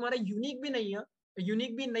कि अगर तुम्हारा यूनिक भी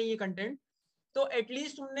नहीं है कंटेंट, तो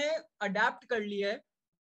एटलीस्ट तुमने अडेप्ट कर लिया है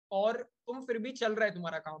और तुम फिर भी चल रहा है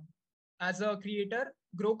तुम्हारा काम, एज अ क्रिएटर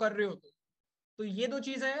ग्रो कर रहे हो तुम। तो ये दो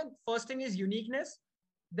चीजें हैं, first thing is uniqueness,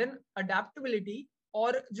 then adaptability,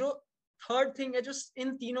 और जो थर्ड थिंग है जो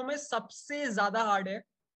इन तीनों में सबसे ज्यादा हार्ड है,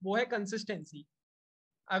 वो है कंसिस्टेंसी।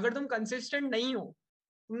 अगर तुम कंसिस्टेंट नहीं हो,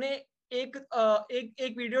 तुमने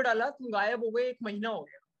एक वीडियो डाला, तुम गायब हो गए, 1 महीना हो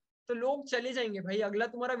गया, तो लोग चले जाएंगे भाई। अगला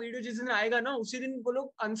तुम्हारा वीडियो जिस दिन आएगा ना, उसी दिन वो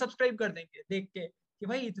लोग अनसब्सक्राइब कर देंगे देख के कि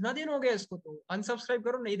भाई इतना दिन हो गया इसको, तो अनसब्सक्राइब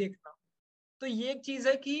करो, नहीं देखना। तो ये एक चीज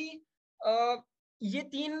है कि अ, ये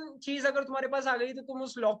 3 चीज अगर तुम्हारे पास आ गई तो तुम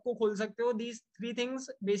उस लॉक को खोल सकते हो। These 3 things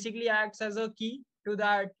basically acts as a की to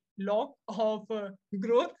that lock of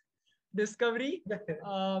growth, discovery,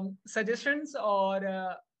 suggestions, और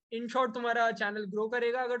इन शॉर्ट तुम्हारा चैनल ग्रो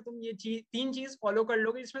करेगा अगर तुम ये 3 चीज फॉलो कर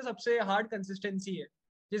लोगे। इसमें सबसे हार्ड कंसिस्टेंसी है,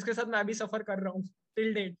 जिसके साथ मैं भी सफर कर रहा हूँ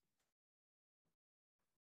टिल डेट।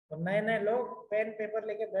 तो नए नए लोग पेन पेपर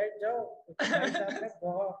लेके बैठ जाओ, क्योंकि भाई साहब ने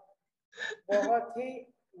बहुत बहुत ही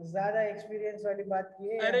ज्यादा एक्सपीरियंस वाली बात की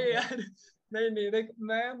है अरे यहाँ पे। यार, नहीं नहीं, देख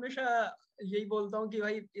मैं हमेशा यही बोलता हूँ कि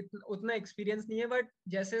भाई उतना एक्सपीरियंस नहीं है, बट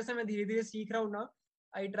जैसे जैसे मैं धीरे धीरे सीख रहा हूँ ना,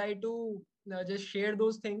 I try to just share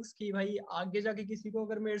those things कि भाई आगे जाके किसी को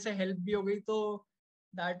अगर मेरे से हेल्प भी हो गई तो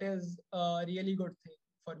that is really good thing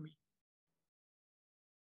for me.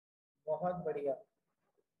 बहुत बढ़िया।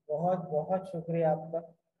 बहुत बहुत शुक्रिया आपका,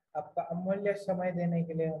 आपका अमूल्य समय देने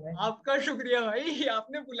के लिए हमें। आपका शुक्रिया भाई,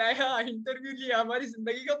 आपने बुलाया, इंटरव्यू लिया, हमारी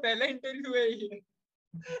जिंदगी का पहला इंटरव्यू है ये।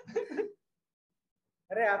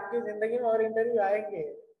 अरे आपकी जिंदगी में और इंटरव्यू आएंगे,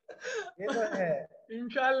 ये तो है। और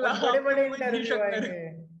इंशाल्लाह, बड़े आप पे बड़े उम्मीद ही इंटरव्यू शक्कर है।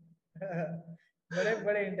 आएंगे। बड़े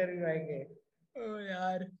बड़े इंटरव्यू आएंगे। ओ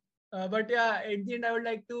यार, but yeah at the end I would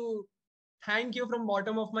like to thank you from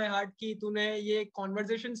bottom of my heart कि तूने ये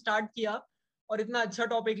कॉन्वर्जेशन स्टार्ट किया और इतना अच्छा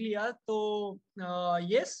टॉपिक लिया। तो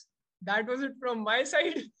yes, that was it from my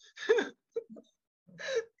side.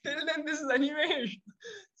 Till then, this is Animesh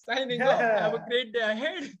signing off. Have a great day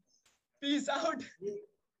ahead. Peace out. ये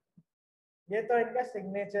ये तो इनका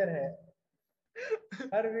सिग्नेचर है,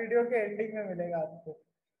 हर वीडियो के एंडिंग में मिलेगा आपको।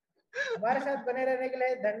 हमारे साथ बने रहने के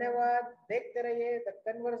लिए धन्यवाद। देखते रहिए the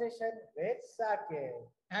conversation with Saqib.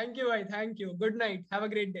 Thank you bhai, thank you. Good night. Have a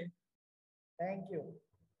great day. Thank you.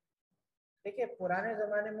 देखिए पुराने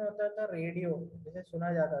जमाने में होता था रेडियो, जिसे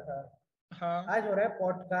सुना जाता था। हाँ आज हो रहा है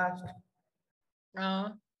पॉडकास्ट।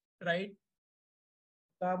 हाँ, राइट।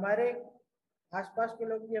 तो हमारे आसपास के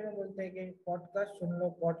लोग भी हमें बोलते हैं कि पॉडकास्ट सुन लो,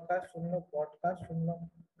 पॉडकास्ट सुन लो, पॉडकास्ट सुन लो।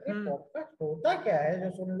 अरे हम्म। पॉडकास्ट होता क्या है जो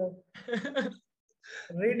सुन लो?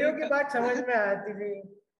 रेडियो की देख बात समझ में आती थी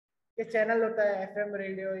कि चैनल होता है, एफएम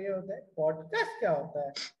रेडियो, ये होता है, पॉडकास्ट क्या होता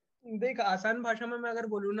है? देख, आसान भाषा में मैं अगर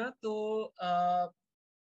बोलूँ ना तो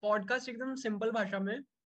पॉडकास्ट एकदम सिंपल भाषा में,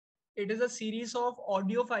 it is a series of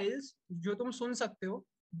audio files जो तुम सुन सकते हो,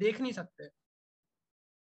 देख नहीं सकते।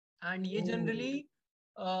 एंड ये ओह, जनरली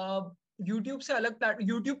यूट्यूब से अलग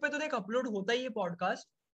यूट्यूब पे तो देख अपलोड होता ही है पॉडकास्ट,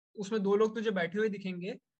 उसमें दो लोग तुझे बैठे हुए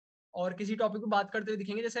दिखेंगे और किसी टॉपिक पे बात करते हुए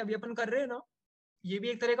दिखेंगे, जैसे अभी अपन कर रहे हैं ना, ये भी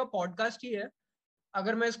एक तरह का पॉडकास्ट ही है।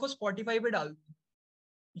 अगर मैं इसको स्पॉटिफाई पे डाल दूँ,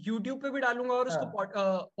 यूट्यूब पे भी डालूंगा और उसको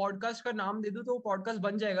अच्छा पॉडकास्ट का नाम दे दूँ तो वो पॉडकास्ट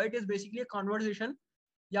बन जाएगा। इट इज बेसिकली कॉन्वर्सेशन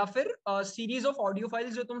या फिर सीरीज ऑफ ऑडियो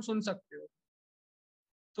फाइल्स जो तुम सुन सकते हो।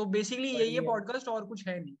 तो बेसिकली यही है बढ़िया। पॉडकास्ट, और कुछ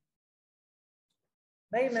है नहीं।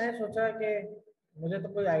 नहीं, मैंने सोचा कि मुझे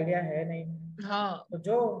तो कोई आइडिया है नहीं, हाँ। तो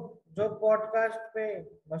जो जो पॉडकास्ट पे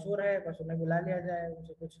मशहूर है बस उन्हें बुला लिया जाए,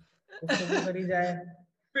 उनसे कुछ गुफ्तगू करी जाए।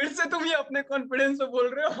 फिर से तुम ये अपने कॉन्फिडेंस से बोल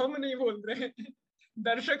रहे हो, हम नहीं बोल रहे हैं।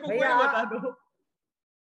 दर्शकों को भैया ही बता दो।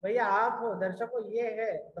 भैया आप हो दर्शकों, ये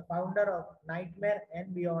है the founder of nightmare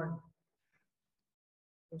and beyond,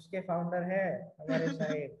 उसके फाउंडर है हमारे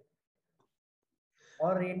साहिब,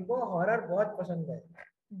 और इनको हॉरर बहुत पसंद है।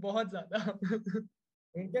 बहुत ज्यादा।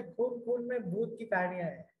 इनके खून खून में भूत की कहानियां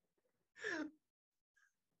हैं।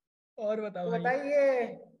 और बता तो भाई। बताइए,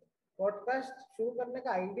 पॉडकास्ट शुरू करने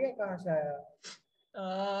का आइडिया कहाँ से आया?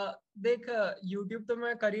 देख, यूट्यूब तो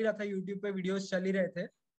मैं कर ही रहा था, यूट्यूब पे वीडियोस चल ही रहे थे।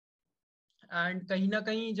 एंड कहीं ना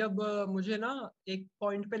कहीं जब मुझे ना एक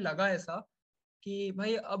पॉइंट पे लगा ऐसा कि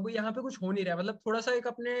भाई अब यहाँ पे कुछ हो नहीं रहा है, मतलब थोड़ा सा एक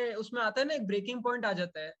अपने उसमें आता है ना, एक ब्रेकिंग पॉइंट आ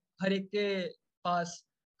जाता है हर एक के पास,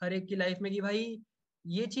 हर एक की लाइफ में, कि भाई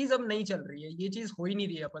ये चीज अब नहीं चल रही है, ये चीज हो ही नहीं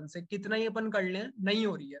रही है, अपन से कितना ही अपन कर लें नहीं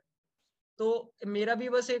हो रही है। तो मेरा भी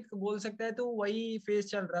बस एक बोल सकता है तो वही फेज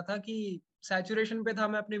चल रहा था कि सैचुरेशन पे था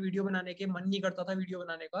मैं अपने वीडियो बनाने के, मन नहीं करता था वीडियो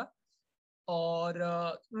बनाने का। और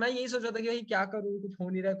मैं यही सोच रहा था कि भाई क्या करूँ, कुछ हो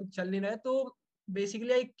नहीं रहा है, कुछ चल नहीं रहा है। तो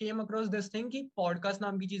basically I came across this thing कि पॉडकास्ट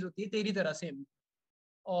नाम की चीज होती है तेरी तरह सेम।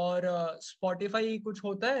 और स्पॉटिफाई कुछ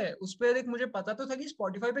होता है उस पर, देख मुझे पता तो था कि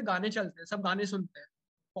स्पॉटिफाई पे गाने चलते हैं, सब गाने सुनते हैं,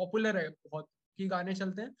 पॉपुलर है बहुत कि गाने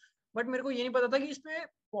चलते हैं। बट मेरे को ये नहीं पता था कि इसपे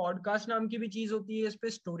पॉडकास्ट नाम की भी चीज होती है, इस पे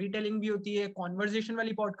स्टोरी टेलिंग भी होती है, कॉन्वर्जेशन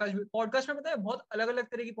वाली पॉडकास्ट भी, पॉडकास्ट में पता है बहुत अलग अलग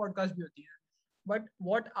तरह की पॉडकास्ट भी होती है। But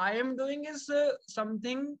what I am doing is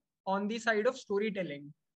something on the side of story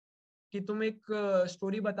telling, कि तुम एक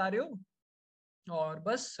स्टोरी बता रहे हो और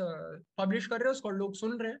बस पब्लिश कर रहे हो, उसको लोग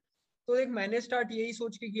सुन रहे हैं। तो एक मैंने स्टार्ट यही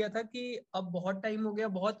सोच के किया था कि अब बहुत टाइम हो गया,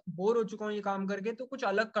 बहुत बोर हो चुका हूँ ये काम करके, तो कुछ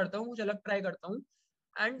अलग करता हूँ, कुछ अलग ट्राई करता हूँ।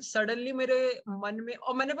 एंड सडनली मेरे मन में,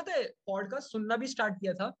 और मैंने पता है पॉडकास्ट सुनना भी स्टार्ट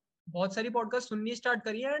किया था, बहुत सारी पॉडकास्ट सुननी स्टार्ट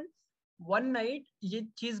करी है। एंड वन नाइट, ये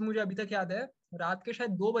चीज मुझे अभी तक याद है, रात के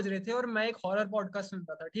शायद 2 बज रहे थे और मैं एक हॉरर पॉडकास्ट सुन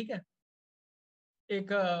रहा था, ठीक है।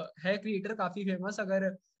 एक है क्रिएटर काफी फेमस, अगर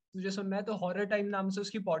तुझे सुनना है तो हॉरर टाइम नाम से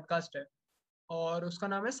उसकी पॉडकास्ट है, और उसका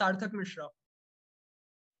नाम है सार्थक मिश्रा।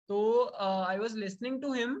 तो I was listening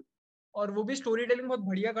to him, और वो भी स्टोरी टेलिंग बहुत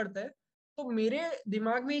बढ़िया करता है। तो मेरे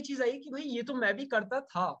दिमाग में ये चीज आई कि भाई ये तो मैं भी करता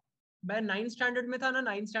था। मैं 9th स्टैंडर्ड में था ना,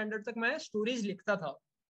 9th स्टैंडर्ड तक मैं स्टोरीज लिखता था,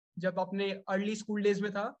 जब अपने अर्ली स्कूल डेज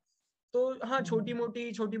में था। तो हाँ, छोटी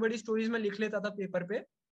मोटी छोटी बड़ी स्टोरीज में लिख लेता था पेपर पे।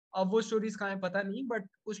 अब वो स्टोरीज कहाँ है पता नहीं, बट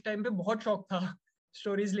उस टाइम पे बहुत शौक था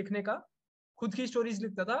स्टोरीज लिखने का, खुद की स्टोरीज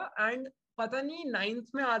लिखता था। एंड पता नहीं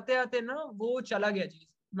 9th में आते आते ना वो चला गया चीज,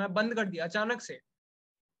 मैं बंद कर दिया अचानक से,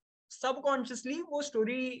 सबकॉन्शियसली वो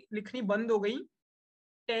स्टोरी लिखनी बंद हो गई।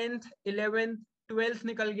 10th 11th 12th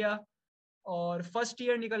निकल गया, और फर्स्ट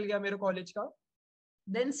ईयर निकल गया मेरे कॉलेज का।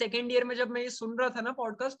 देन सेकेंड ईयर में जब मैं ये सुन रहा था ना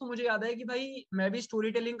पॉडकास्ट, तो मुझे याद आया कि भाई मैं भी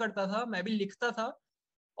स्टोरी टेलिंग करता था, मैं भी लिखता था।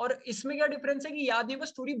 और इसमें क्या डिफरेंस है कि याद नहीं, बस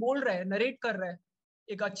स्टोरी बोल रहा है, नरेट कर रहा है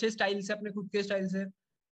एक अच्छे स्टाइल से, अपने खुद के स्टाइल से।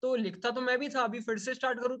 तो लिखता तो मैं भी था, अभी फिर से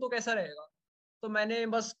स्टार्ट करूँ तो कैसा रहेगा। तो मैंने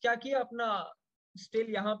बस क्या किया, अपना स्टिल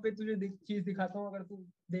यहाँ पे तुझे चीज दिखाता हूँ अगर तू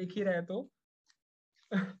देख ही रहे तो।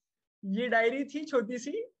 ये डायरी थी छोटी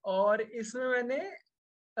सी, और इसमें मैंने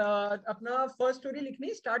अपना फर्स्ट स्टोरी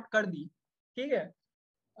लिखनी स्टार्ट कर दी, ठीक है।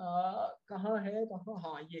 कहाँ है, कहाँ,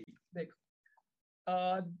 हाँ ये देख।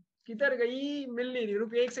 अ, किधर गई, मिल नहीं रही,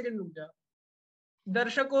 रुक 1 सेकंड रुक जा।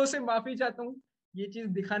 दर्शकों से माफी चाहता हूँ, ये चीज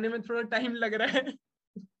दिखाने में थोड़ा टाइम लग रहा है।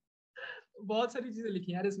 बहुत सारी चीजें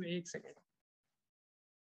लिखी हैं यार इसमें, 1 सेकंड।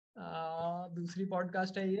 दूसरी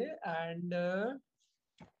पॉडकास्ट है ये, एंड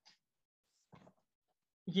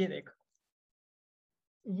ये देख,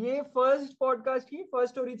 ये फर्स्ट पॉडकास्ट की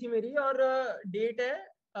फर्स्ट स्टोरी थी मेरी, और डेट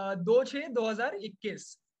है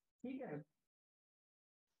 2/6/2021, ठीक है।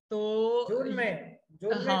 तो जून में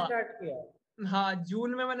हाँ, स्टार्ट किया? हाँ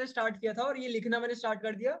जून में मैंने स्टार्ट किया था, और ये लिखना मैंने स्टार्ट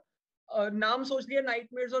कर दिया। नाम सोच लिया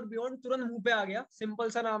नाइटमेयर्स और बियॉन्ड, तुरंत मुंह पे आ गया, सिंपल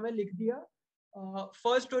सा नाम है, लिख दिया।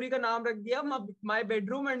 फर्स्ट स्टोरी का नाम रख दिया my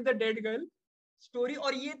bedroom and the dead girl story.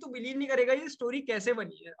 और ये तू बिलीव नहीं करेगा ये स्टोरी कैसे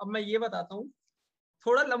बनी है, अब मैं ये बताता हूँ।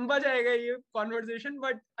 थोड़ा लंबा जाएगा ये conversation,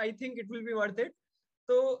 but I think it will be worth it.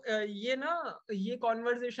 तो ये ना, ये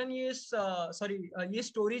कॉन्वर्जेशन, ये सॉरी, ये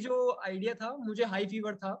स्टोरी जो आइडिया था, मुझे हाई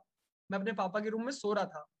फीवर था मैं अपने पापा के रूम में सो रहा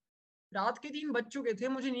था, रात के 3 बज चुके थे,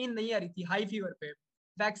 मुझे नींद नहीं आ रही थी, हाई फीवर पे।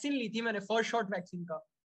 वैक्सीन ली थी मैंने, फर्स्ट शॉट वैक्सीन का,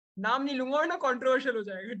 नाम नहीं लूंगा वरना कंट्रोवर्शियल हो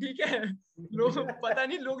जाएगा, ठीक है। लोग पता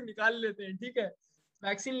नहीं, लोग निकाल लेते हैं, ठीक है।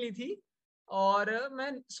 वैक्सीन ली थी और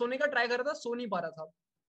मैं सोने का ट्राई कर रहा था, सो नहीं पा रहा था।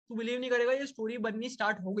 तू बिलीव नहीं करेगा, ये स्टोरी बननी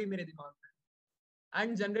स्टार्ट हो गई मेरे दिमाग में।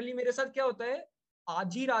 एंड जनरली मेरे साथ क्या होता है,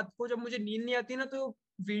 आज ही रात को जब मुझे नींद नहीं आती ना, तो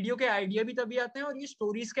वीडियो के आइडिया भी तभी आते हैं और ये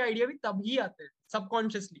स्टोरीज के आइडिया भी तभी आते हैं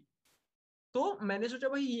सबकॉन्शियसली। तो मैंने सोचा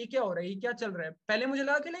भाई ये क्या हो रहा है, ये क्या चल रहा है। पहले मुझे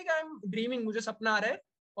लगा कि लाइक आई एम ड्रीमिंग, मुझे सपना आ रहा है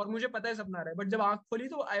और मुझे पता है सपना आ रहा है। बट जब आंख खोली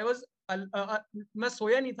तो आई वॉज, मैं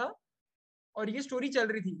सोया नहीं था और ये स्टोरी चल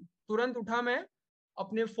रही थी। तुरंत उठा मैं,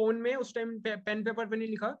 अपने फोन में उस टाइम पेन पेपर पे नहीं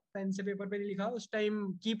लिखा, पेन से पेपर पे नहीं लिखा उस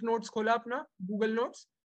टाइम, कीप नोट्स खोला अपना गूगल नोट्स,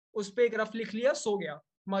 उस पे एक रफ लिख लिया, सो गया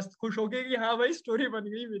मस्त खुश होके कि हाँ भाई स्टोरी बन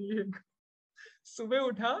गई मेरी एक। सुबह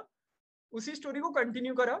उठा, उसी स्टोरी को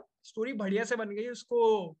कंटिन्यू करा, स्टोरी बढ़िया से बन गई, उसको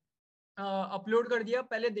अपलोड कर दिया।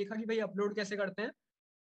 पहले देखा कि भाई अपलोड कैसे करते हैं,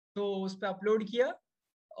 तो उस पर अपलोड किया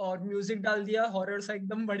और म्यूजिक डाल दिया हॉरर सा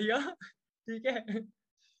एकदम बढ़िया, ठीक है,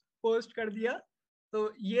 पोस्ट कर दिया।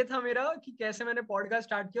 तो ये था मेरा कि कैसे मैंने पॉडकास्ट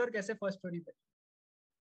स्टार्ट किया और कैसे फर्स्ट स्टोरी पे।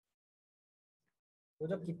 वो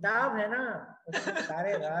जो किताब है ना, उसमें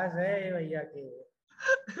सारे राज है ये भैया के।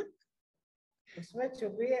 उसमें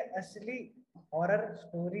छुपी है असली हॉरर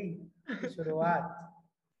स्टोरी की शुरुआत।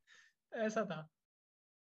 ऐसा था।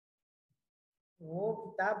 वो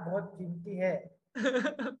किताब बहुत कीमती है।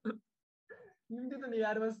 हिंदी तो नहीं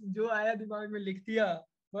यार, बस जो आया दिमाग में लिख दिया,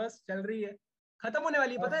 बस चल रही है। खत्म होने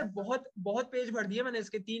वाली है, पता है, और बहुत बहुत पेज भर दिए मैंने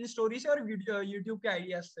इसके, 3 स्टोरी से और यूट्यूब के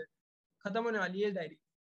आइडियाज से। खत्म होने वाली है डायरी।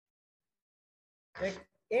 एक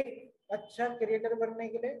एक अच्छा क्रिएटर बनने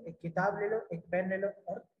के लिए एक किताब ले लो, एक पेन ले लो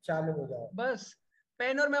और चालू हो जाओ। बस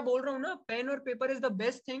पेन, और मैं बोल रहा हूँ ना, पेन और paper is the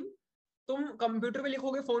best thing. तुम कंप्यूटर पे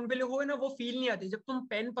लिखोगे, फोन पे लिखोगे ना, वो फील नहीं आती। जब तुम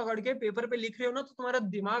पेन पकड़ के पेपर पे लिख रहे हो ना, तो तुम्हारा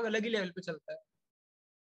दिमाग अलग ही लेवल पे चलता है।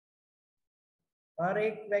 और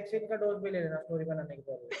एक वैक्सीन का डोज भी ले लेना स्टोरी बनाने के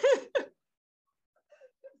पहले,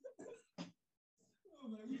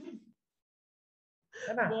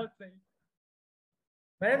 है ना। बहुत सही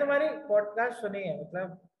मैंने तुम्हारी पॉडकास्ट सुनी है,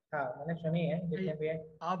 मतलब हाँ मैंने सुनी है भाई, जितने भी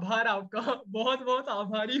है। आभार आपका, बहुत बहुत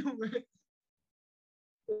आभारी हूँ मैं।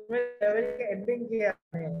 उसमें लेवल की एडिटिंग किया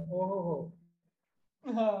आपने, ओहो हो।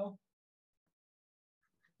 हाँ।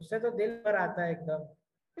 उससे तो दिल भर आता है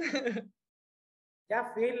एकदम। क्या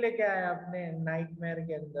फील लेके आया अपने नाइटमेयर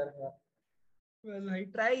के अंदर का। बस भाई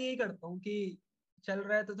ट्राई यही करता हूँ कि चल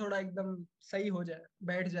रहा है तो थोड़ा एकदम सही हो जाए,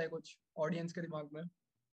 बैठ जाए कुछ ऑडियंस के दिमाग में।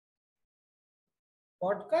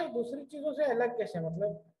 पॉडकास्ट दूसरी चीजों से अलग कैसे,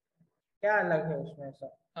 मतलब क्या अलग है उसमें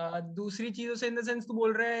ऐसा। दूसरी चीजों से इन द सेंस तू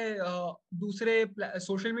बोल रहे हैं, दूसरे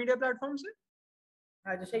सोशल मीडिया प्लेटफॉर्म से।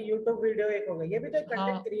 हाँ जैसे यूट्यूब वीडियो एक हो गई, ये भी तो एक कंटेंट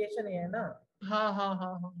हाँ क्रिएशन ही है ना। हाँ हाँ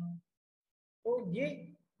हाँ हाँ हाँ। तो ये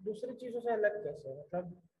दूसरी चीजों से अलग कैसे,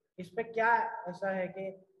 मतलब इस पे क्या ऐसा है कि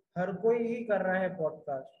हर कोई ही कर रहा है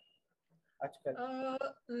पॉडकास्ट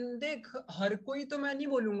आजकल। देख, हर कोई तो मैं नहीं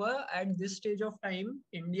बोलूंगा at this stage of time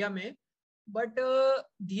India में, बट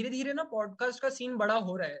धीरे धीरे ना पॉडकास्ट का सीन बड़ा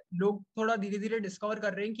हो रहा है। लोग थोड़ा धीरे धीरे डिस्कवर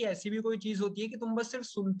कर रहे हैं कि ऐसी भी कोई चीज होती है कि तुम बस सिर्फ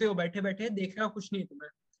सुनते हो बैठे बैठे, देखना कुछ नहीं है तुम्हें।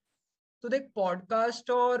 तो देख,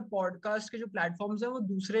 पॉडकास्ट और पॉडकास्ट के जो प्लेटफॉर्म्स हैं वो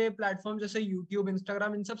दूसरे प्लेटफॉर्म जैसे यूट्यूब,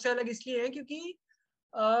 इंस्टाग्राम, इन सब से अलग इसलिए है क्योंकि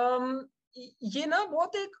अम, ये ना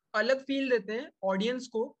बहुत एक अलग फील देते हैं ऑडियंस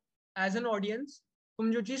को। एज एन ऑडियंस,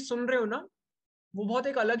 तुम जो चीज सुन रहे हो ना, वो बहुत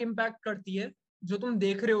एक अलग इम्पैक्ट करती है जो तुम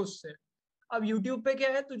देख रहे हो उससे। अब यूट्यूब पे क्या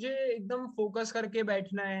है, तुझे एकदम फोकस करके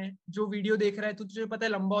बैठना है, जो वीडियो देख रहा है तो तुझे पता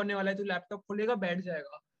है लंबा होने वाला है, तू लैपटॉप खोलेगा बैठ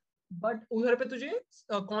जाएगा। बट उधर पे तुझे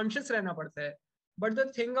कॉन्शियस रहना पड़ता है। But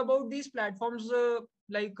the thing about these platforms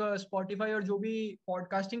like Spotify और जो भी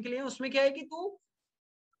पॉडकास्टिंग के लिए है, उसमें क्या है कि तू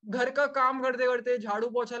घर का काम करते करते, झाड़ू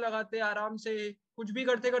पोछा लगाते, आराम से कुछ भी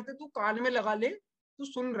करते करते तू कान में लगा ले, तू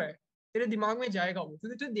सुन रहा है, तेरे दिमाग में जाएगा वो,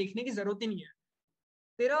 क्योंकि तुझे देखने की जरूरत ही नहीं है।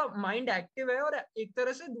 तेरा माइंड एक्टिव है और एक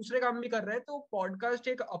तरह से दूसरे काम भी कर रहा है। तो पॉडकास्ट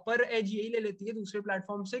एक अपर एज यही ले लेती है दूसरे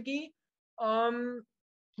प्लेटफॉर्म से कि अम,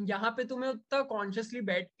 यहाँ पे तुम्हें उतना कॉन्शियसली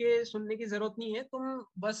बैठ के सुनने की जरूरत नहीं है। तुम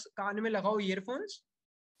बस कान में लगाओ ईयरफोन्स,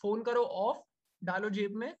 फोन करो ऑफ, डालो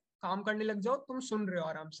जेब में, काम करने लग जाओ, तुम सुन रहे हो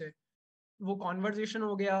आराम से। वो कॉन्वर्जेशन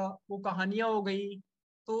हो गया, वो कहानियां हो गई।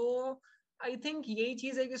 तो आई थिंक यही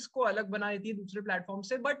चीज है कि इसको अलग बना देती है दूसरे प्लेटफॉर्म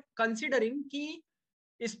से। बट कंसिडरिंग कि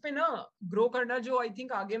इस पे ना ग्रो करना, जो आई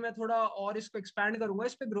थिंक आगे मैं थोड़ा और इसको एक्सपैंड करूंगा,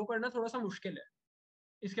 इस पे ग्रो करना थोड़ा सा मुश्किल है।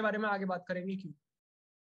 इसके बारे में आगे बात करेंगे क्यों।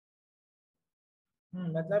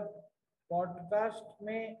 मतलब पॉडकास्ट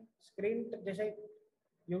में स्क्रीन, जैसे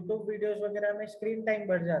यूट्यूब वीडियोस वगैरह में स्क्रीन टाइम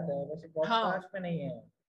बढ़ जाता है, वैसे हाँ, पॉडकास्ट में नहीं है।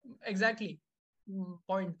 Exactly,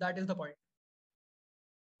 point, that is the point.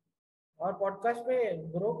 और पॉडकास्ट पे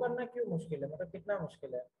ग्रो करना क्यों मुश्किल है, मतलब कितना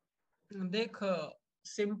मुश्किल है? देख,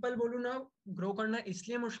 सिंपल बोलूँ ना, ग्रो करना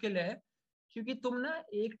इसलिए मुश्किल है क्योंकि तुम ना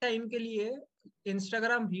एक टाइम के लिए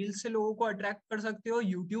इंस्टाग्राम रील्स से लोगों को अट्रैक्ट कर सकते हो,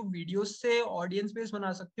 यूट्यूब वीडियोस से ऑडियंस बेस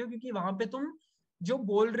बना सकते हो, क्योंकि वहां पे तुम जो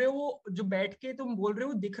बोल रहे हो, जो बैठ के तुम बोल रहे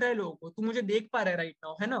हो, दिख रहा है लोगों को, तुम मुझे देख पा रहे राइट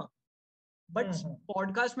नाउ, है ना। But hmm.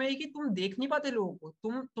 पॉडकास्ट में है कि तुम देख नहीं पाते लोगों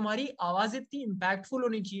को, तुम्हारी आवाज इतनी इम्पैक्टफुल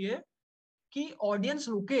होनी चाहिए कि ऑडियंस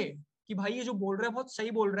रुके कि भाई ये जो बोल रहा है बहुत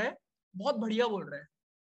सही बोल रहा है, बहुत बढ़िया बोल रहा है।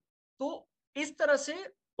 तो इस तरह से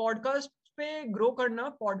पॉडकास्ट पे ग्रो करना,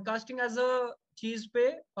 पॉडकास्टिंग एज अ चीज पे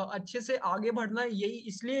अच्छे से आगे बढ़ना, यही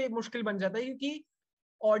इसलिए मुश्किल बन जाता है क्योंकि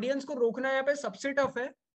ऑडियंस को रोकना यहाँ पे सबसे टफ है,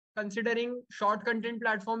 considering short content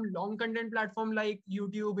platform, long content platform like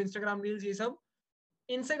YouTube, Instagram reels, ये सब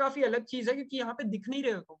इनसे काफी अलग चीज है क्योंकि यहाँ पे दिख नहीं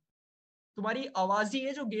रहे हो तुम, तुम्हारी आवाज ही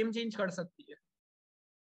है जो गेम चेंज कर सकती है।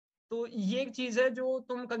 तो ये एक चीज है जो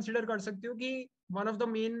तुम कंसिडर कर सकते हो कि one of the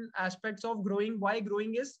main aspects of growing, why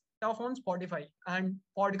growing is tough on Spotify and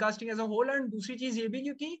podcasting as a whole. And दूसरी चीज ये भी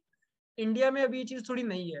क्योंकि इंडिया में अभी ये चीज थोड़ी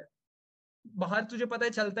नई है, बाहर तुझे पता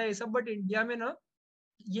है चलता है ये सब, बट इंडिया में ना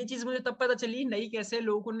ये चीज मुझे तब पता चली, नई कैसे,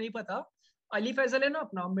 लोगों को नहीं पता। अली फैजल है ना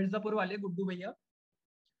अपना, मिर्जापुर वाले गुड्डू भैया,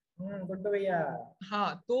 गुड्डू भैया।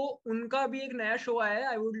 हाँ, तो उनका भी एक नया शो आया है।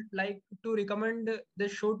 आई would like to recommend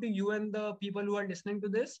this show to you and the people who are listening to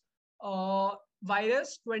this,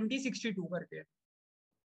 virus 2062 करके।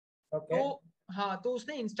 ओके। तो हाँ, तो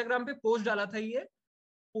उसने इंस्टाग्राम पे पोस्ट डाला था, ये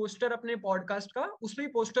पोस्टर अपने पॉडकास्ट का, उसपे ही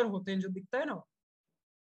पोस्टर होते हैं जो दिखता है ना।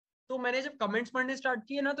 तो मैंने जब कमेंट्स पढ़ने स्टार्ट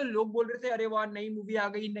किए ना, तो लोग बोल रहे थे अरे वाह, नई मूवी आ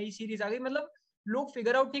गई, नई सीरीज आ गई, मतलब लोग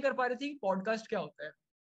फिगर आउट नहीं कर पा रहे थे कि पॉडकास्ट क्या होता है।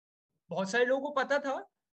 बहुत सारे लोगों को पता था,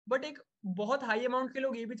 बट एक बहुत हाई अमाउंट के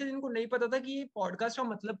लोग ये भी थे जिनको नहीं पता था कि ये पॉडकास्ट का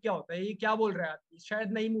मतलब क्या होता है, ये क्या बोल रहा है आदमी,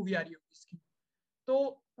 शायद नई मूवी आ रही होगी इसकी। तो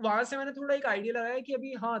वहां से मैंने थोड़ा एक आइडिया लगाया कि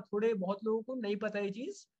अभी हाँ, थोड़े बहुत लोगों को नहीं पता ये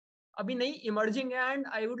चीज, अभी नई इमर्जिंग है। And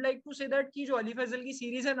I would like to say that कि जो अली फैजल की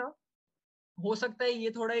सीरीज है ना, हो सकता है ये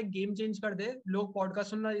थोड़ा एक गेम चेंज कर दे, लोग पॉडकास्ट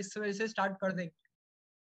सुनना इस वजह से स्टार्ट कर देंगे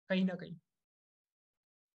कहीं ना कहीं।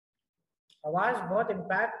 आवाज बहुत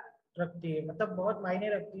इम्पैक्ट रखती है, मतलब बहुत मायने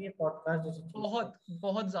रखती है पॉडकास्ट जैसी चीज पे। बहुत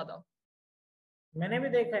बहुत ज्यादा। मैंने भी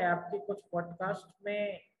देखा है आपके कुछ पॉडकास्ट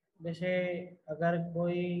में, जैसे अगर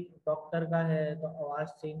कोई डॉक्टर का है तो आवाज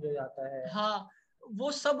चेंज हो जाता है। हाँ,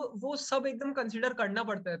 वो सब एकदम कंसिडर करना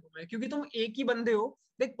पड़ता है तुम्हें, क्योंकि तुम एक ही बंदे हो।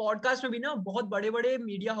 देख, पॉडकास्ट में भी ना बहुत बड़े बड़े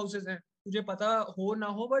मीडिया हाउसेस हैं, तुझे पता हो ना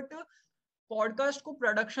हो, बट पॉडकास्ट को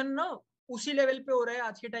प्रोडक्शन ना उसी लेवल पे हो रहा है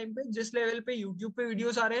आज के टाइम पे, जिस लेवल पे यूट्यूब पे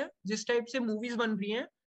वीडियोस आ रहे हैं, जिस टाइप से मूवीज बन रही हैं।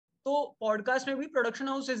 तो पॉडकास्ट में भी प्रोडक्शन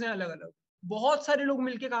हाउसेज हैं अलग अलग, बहुत सारे लोग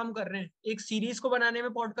मिलके काम कर रहे हैं एक सीरीज को बनाने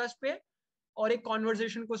में पॉडकास्ट पे, और एक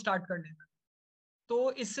कॉन्वर्जेशन को स्टार्ट करने में।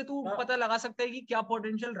 तो इससे तू तो, पता लगा सकता है कि क्या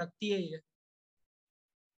पोटेंशियल रखती है ये।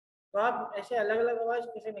 तो आप ऐसे अलग अलग आवाज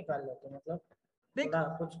कैसे निकाल लेते हो, मतलब देख, थोड़ा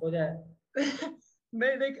कुछ हो जाए?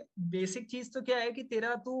 नहीं देख, बेसिक चीज तो क्या है कि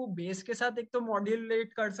तेरा तू बेस के साथ एक तो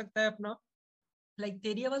मॉड्यूलेट कर सकता है अपना, लाइक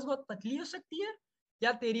तेरी आवाज बहुत पतली हो सकती है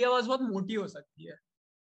या तेरी आवाज बहुत मोटी हो सकती है,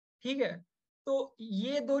 ठीक है। तो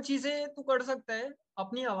ये दो चीजें तू कर सकता है,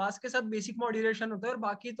 अपनी आवाज के साथ बेसिक मॉड्यूलेशन होता है, और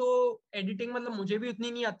बाकी तो एडिटिंग, मतलब मुझे भी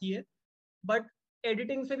उतनी नहीं आती है, बट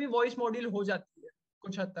एडिटिंग से भी वॉइस मॉड्यूल हो जाती है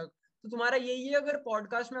कुछ हद तक। तो तुम्हारा यही है, अगर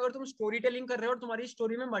पॉडकास्ट में अगर तुम स्टोरी टेलिंग कर रहे हो और तुम्हारी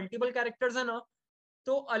स्टोरी में मल्टीपल कैरेक्टर्स है ना,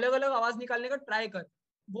 तो अलग अलग आवाज निकालने का ट्राई कर,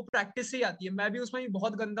 वो प्रैक्टिस से ही आती है। मैं भी उसमें भी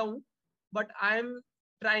बहुत गंदा हूँ, बट आई एम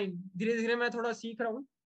ट्राइंग, धीरे धीरे मैं थोड़ा सीख रहा हूँ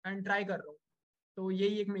एंड ट्राई कर रहा हूँ। तो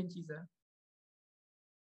यही एक मेन चीज है।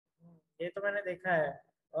 ये तो मैंने देखा है।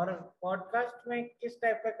 और पॉडकास्ट में किस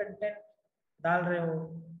टाइप का कंटेंट डाल रहे हो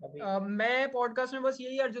अभी? मैं पॉडकास्ट में बस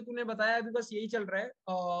यही यार जो तूने बताया अभी, बस यही चल रहा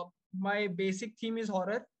है। My basic theme is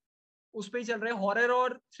horror, उस पे ही चल रहा है, हॉरर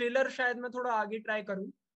और थ्रिलर। शायद मैं थोड़ा आगे ट्राई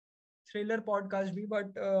करूँ थ्रिलर पॉडकास्ट भी,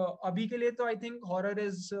 बट अभी के लिए तो I think horror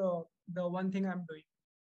is the one thing I am doing.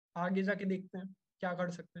 आगे जाके देखते हैं क्या कर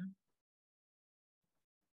सकते हैं।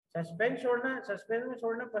 सस्पेंस में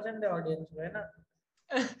छोड़ना पसंद है ऑडियंस को, है ना?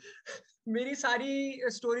 मेरी सारी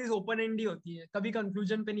स्टोरीज ओपन एंड ही होती है, कभी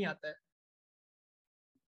कंक्लूजन पे नहीं आता है।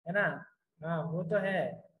 है ना? हाँ, वो तो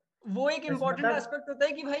है। वो एक बस इम्पॉर्टेंट मतलब एस्पेक्ट होता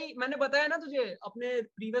है कि भाई, मैंने बताया ना तुझे अपने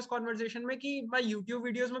प्रीवियस कॉन्वर्सेशन में कि मैं यूट्यूब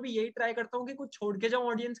वीडियोस में भी यही ट्राई करता हूँ कि कुछ छोड़ के जाऊं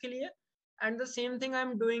ऑडियंस के लिए, and the same thing I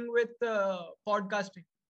am doing with podcasting.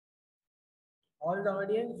 All the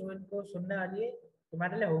audience जो इनको सुनने वाली है,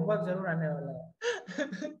 तुम्हारे लिए होमवर्क जरूर आने वाला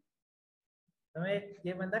है। तुम्हें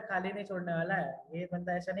ये बंदा खाली नहीं छोड़ने वाला है, ये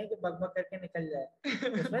बंदा ऐसा नहीं कि बकबक करके निकल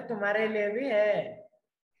जाए। उसमें तुम्हारे लिए भी है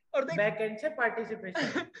और देख, बैक एंड से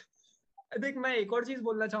पार्टिसिपेशन। मैं एक और चीज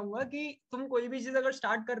बोलना चाहूंगा कि तुम कोई भी चीज अगर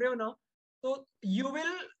स्टार्ट कर रहे हो ना, तो you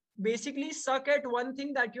will basically suck at one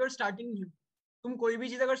thing that you are starting new. तुम कोई भी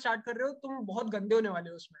चीज अगर स्टार्ट कर रहे हो तुम बहुत गंदे होने वाले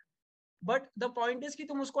हो उसमें. बट द पॉइंट इज कि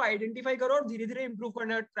तुम उसको आइडेंटिफाई करो और धीरे धीरे इंप्रूव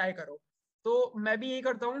करने का ट्राई करो. तो मैं भी यही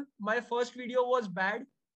करता हूँ. My first video was bad.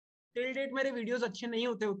 Till date मेरे वीडियोस अच्छे नहीं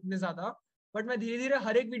होते उतने ज्यादा. बट मैं धीरे धीरे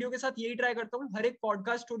हर एक वीडियो के साथ यही ट्राई करता हूँ, हर एक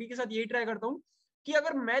पॉडकास्ट स्टोरी के साथ यही ट्राई करता हूँ कि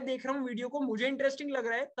अगर मैं देख रहा हूँ वीडियो को मुझे इंटरेस्टिंग लग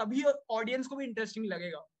रहा है तभी ऑडियंस को भी इंटरेस्टिंग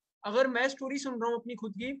लगेगा. अगर मैं स्टोरी सुन रहा हूँ अपनी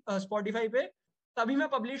खुद की स्पॉटिफाई पे तभी मैं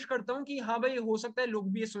पब्लिश करता हूँ कि हाँ भाई हो सकता है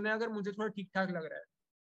लोग भी ये सुने अगर मुझे थोड़ा ठीक ठाक लग रहा है.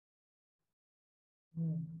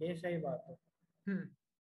 ये सही बात है. हम्म.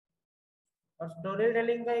 और स्टोरी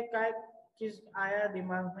टेलिंग का एक काय चीज आया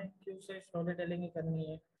दिमाग में, क्यों से स्टोरी टेलिंग ही करनी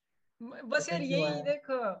है, बस ऐसा यार क्यों यही आया? देख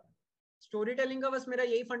स्टोरी टेलिंग का बस मेरा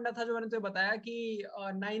यही फंडा था जो मैंने तुझे बताया कि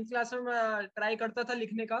 9th क्लास में मैं ट्राई करता था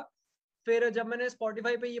लिखने का. फिर जब मैंने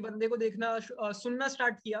स्पॉटिफाई पे ये बंदे को देखना सुनना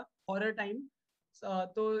स्टार्ट किया हॉरर टाइम,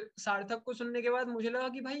 तो सार्थक को सुनने के बाद मुझे लगा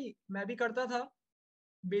कि भाई मैं भी करता था.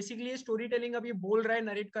 बेसिकली स्टोरी टेलिंग अब ये बोल रहा है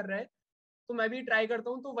नरेट कर रहा है तो मैं भी ट्राई करता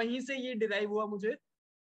हूँ. तो वहीं से ये डिराइव हुआ मुझे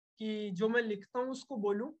कि जो मैं लिखता हूँ उसको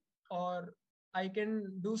बोलूँ और I can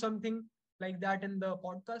do something like that in the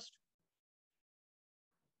podcast.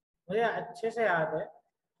 मुझे अच्छे से याद है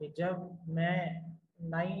कि जब मैं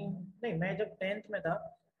मैं जब 10th में था,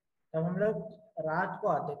 तब हम लोग रात को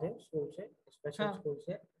आते थे स्कूल से, स्पेशल हाँ. स्कूल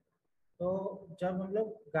से. तो जब हम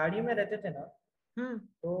लोग गाड़ी में रहते थे ना, हम्म.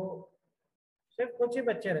 तो सिर्फ कुछ ही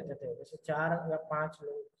बच्चे रहते थे, जैसे 4 या 5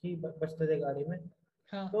 लोग ही बचते थे गाड़ी में.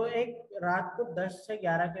 हाँ. तो एक रात को 10 से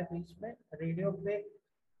 11 के बीच में रेडियो पे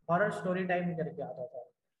हॉरर स्टोरी टाइम करके आता था,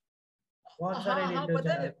 बहुत सारे हाँ हाँ रेडियो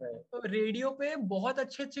पता है. चैनल पे. रेडियो पे बहुत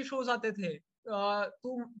अच्छे अच्छे शोज आते थे.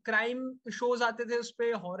 तू क्राइम शोज आते थे उस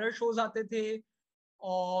पे, हॉरर शोज आते थे.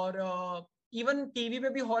 और इवन टीवी पे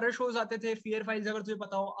भी हॉरर शोज आते थे. फियर फाइल्स अगर तुझे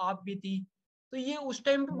पता हो, आप भी थी. तो ये उस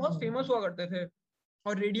टाइम पे बहुत फेमस हम्म. हुआ करते थे.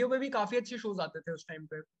 और रेडियो पे भी काफी अच्छे शोज आते थे उस टाइम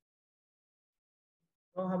पे.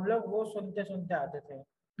 तो हम लोग वो सुनते सुनते आते थे.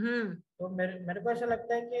 हम्म. तो मेरे मेरे को ऐसा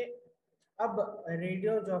लगता है कि अब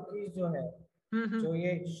रेडियो जॉकीज जो है, हम्म. जो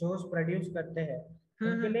ये शोज प्रोड्यूस करते हैं, उनके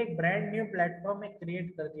हम्म. लिए एक ब्रांड न्यू प्लेटफॉर्म एक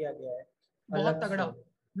क्रिएट कर दिया गया है बहुत अलग तगड़ा. से.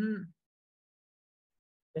 हम्म.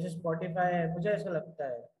 जैसे स्पॉटिफाई है, मुझे ऐसा लगता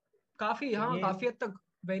है. काफी, तो हाँ ये, काफी हद तक.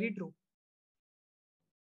 Very true.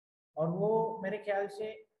 और वो मेरे ख्याल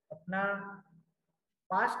से अपना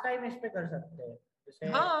पास टाइम इस पे कर सकते हैं, जैसे.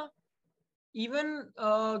 हाँ. इवन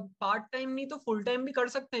पार्ट टाइम नहीं तो फुल टाइम भी कर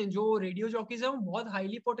सकते हैं. जो रेडियो जॉकीज है वो बहुत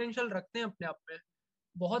हाईली पोटेंशियल रखते हैं अपने आप में.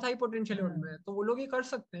 बहुत हाई पोटेंशियल है हम्म, उनमें, तो वो लोग ये कर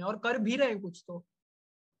सकते हैं और कर भी रहे हैं कुछ तो.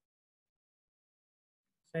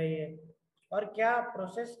 सही है. और क्या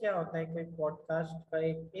प्रोसेस क्या होता है कोई पॉडकास्ट का,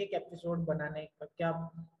 एक एपिसोड बनाने का? क्या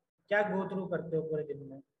क्या गो थ्रू करते हो पूरे दिन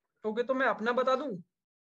में? ओके तो मैं अपना बता दूं.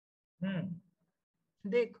 हम्म.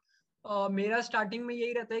 देख मेरा स्टार्टिंग में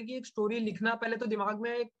यही रहता है कि एक स्टोरी लिखना, पहले तो दिमाग में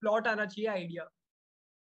एक प्लॉट आना चाहिए, आइडिया.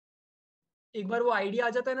 एक बार वो आइडिया आ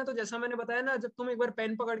जाता है ना, तो जैसा मैंने बताया ना, जब तुम एक बार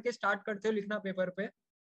पेन पकड़ के स्टार्ट करते हो लिखना पेपर पे,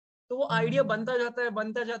 तो वो आइडिया हम्म. बनता जाता है,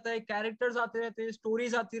 बनता जाता है. कैरेक्टर्स आते रहते हैं,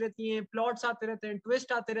 स्टोरीज आती रहती हैं, प्लॉट्स आते रहते हैं,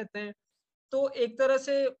 ट्विस्ट आते रहते हैं. तो एक तरह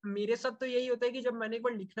से मेरे साथ तो यही होता है कि जब मैंने एक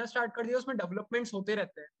बार लिखना स्टार्ट कर दिया उसमें डेवलपमेंट्स होते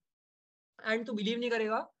रहते हैं. एंड तू बिलीव नहीं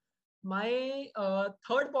करेगा, माय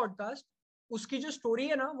थर्ड पॉडकास्ट, उसकी जो स्टोरी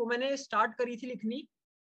है ना वो मैंने स्टार्ट करी थी लिखनी,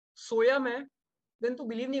 सोया मैं. देन तू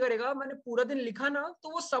बिलीव नहीं करेगा, मैंने पूरा दिन लिखा ना तो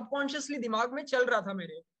वो सबकॉन्शियसली दिमाग में चल रहा था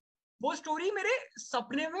मेरे. वो स्टोरी मेरे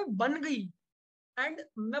सपने में बन गई. एंड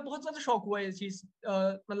मैं बहुत ज्यादा शॉक हुआ ये चीज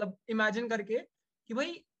मतलब इमेजिन करके कि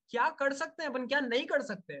भाई क्या कर सकते हैं अपन, क्या नहीं कर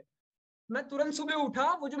सकते. मैं तुरंत सुबह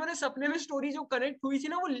उठा, वो जो मैंने सपने में स्टोरी जो कनेक्ट हुई थी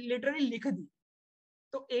ना वो लिटरली लिख दी.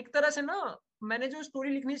 तो एक तरह से ना मैंने जो स्टोरी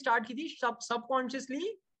लिखनी स्टार्ट की थी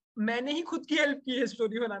सबकॉन्शियसली मैंने ही खुद की हेल्प की है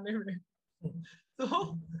स्टोरी बनाने में.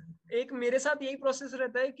 तो एक मेरे साथ यही प्रोसेस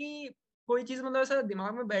रहता है कि कोई चीज मतलब ऐसा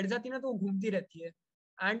दिमाग में बैठ जाती है ना तो वो घूमती रहती है.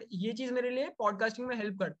 एंड ये चीज मेरे लिए पॉडकास्टिंग में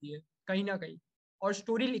हेल्प करती है कहीं ना कहीं, और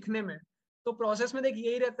स्टोरी लिखने में. तो प्रोसेस में देख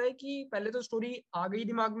यही रहता है कि पहले तो स्टोरी आ गई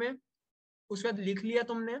दिमाग में, उसके बाद लिख लिया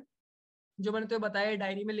तुमने, जो मैंने तुम्हें बताया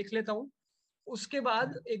डायरी में लिख लेता हूँ. उसके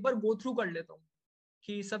बाद एक बार गो थ्रू कर लेता हूँ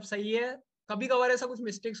कि सब सही है. कभी कभार ऐसा कुछ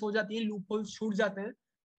मिस्टेक्स हो जाती है, लूप होल्स छूट जाते हैं.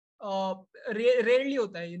 रेयरली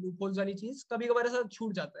होता है ये लूप होल्स वाली चीज, कभी कभार ऐसा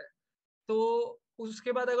छूट जाता है. तो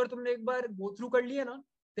उसके बाद अगर तुमने एक बार गो थ्रू कर लिया ना,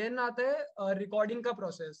 देन आता है रिकॉर्डिंग का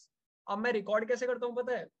प्रोसेस. अब मैं रिकॉर्ड कैसे करता हूँ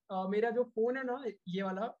पता है. मेरा जो फोन है ना ये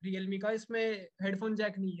वाला रियलमी का, इसमें हेडफोन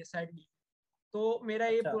जैक नहीं है सैडली. तो मेरा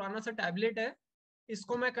ये अच्छा. पुराना सा टैबलेट है,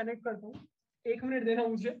 इसको मैं कनेक्ट करता हूँ. 1 मिनट देना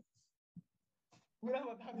मुझे, पूरा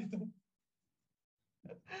बता देता हूँ.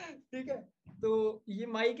 ठीक है. तो ये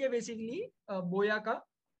माइक है बेसिकली बोया का.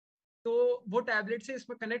 तो वो टैबलेट से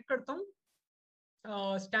इसमें कनेक्ट करता हूँ.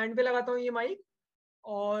 स्टैंड पे लगाता हूँ ये माइक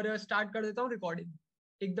और स्टार्ट कर देता हूँ रिकॉर्डिंग,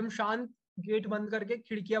 एकदम शांत, गेट बंद करके,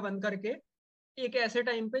 खिड़कियां बंद करके, एक ऐसे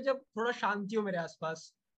टाइम पे जब थोड़ा शांति हो मेरे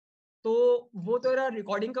आसपास। तो वो तो मेरा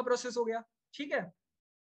रिकॉर्डिंग का प्रोसेस हो गया, ठीक है।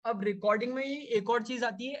 अब रिकॉर्डिंग में ही एक और चीज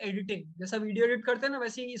आती है, एडिटिंग। जैसा वीडियो एडिट करते हैं ना,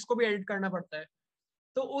 वैसे ही इसको भी एडिट करना पड़ता है।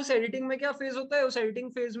 तो उस एडिटिंग में क्या फेज होता है, उस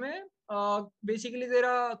एडिटिंग फेज में बेसिकली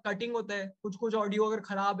तेरा कटिंग होता है, कुछ कुछ ऑडियो अगर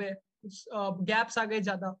खराब है, कुछ गैप्स आ गए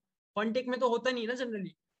ज्यादा, वन टेक में तो होता नहीं है ना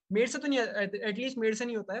जनरली, मेरे से तो नहीं, एटलीस्ट मेरे से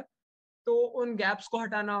नहीं होता है। तो उन गैप्स को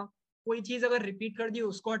हटाना, कोई चीज अगर रिपीट कर दी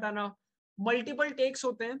उसको हटाना, मल्टीपल टेक्स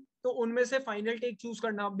होते हैं तो उनमें से फाइनल टेक चूज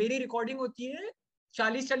करना। मेरी रिकॉर्डिंग होती है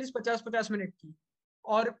 40-40, 50-50 मिनट की,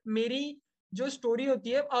 और मेरी जो स्टोरी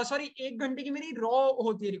होती है, सॉरी, 1 घंटे की मेरी रॉ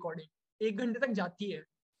होती है रिकॉर्डिंग, 1 घंटे तक जाती है।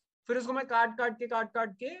 फिर उसको मैं काट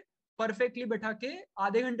काट के परफेक्टली बैठा के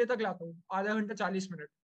आधे घंटे तक लाता हूँ, आधा घंटा 40 मिनट।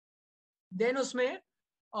 देन उसमें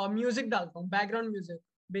म्यूजिक डालता हूँ, बैकग्राउंड म्यूजिक,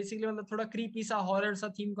 बेसिकली मतलब थोड़ा क्रीपी सा, हॉरर सा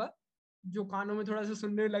थीम का, जो कानों में थोड़ा सा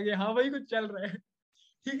सुनने लगे, हाँ भाई कुछ चल रहा है।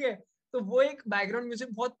 ठीक है। तो वो एक बैकग्राउंड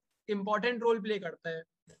म्यूजिक बहुत इंपॉर्टेंट रोल प्ले करता है।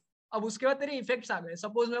 अब उसके बाद तेरे इफेक्ट्स आ गए,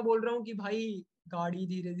 सपोज मैं बोल रहा हूँ कि भाई गाड़ी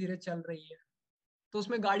धीरे धीरे चल रही है, तो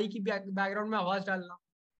उसमें गाड़ी की बैकग्राउंड में आवाज डालना।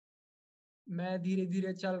 मैं धीरे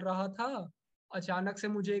धीरे चल रहा था, अचानक से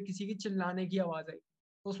मुझे किसी की चिल्लाने की आवाज आई,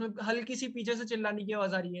 तो उसमें हल्की सी पीछे से चिल्लाने की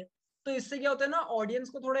आवाज आ रही है। तो इससे क्या होता है ना, ऑडियंस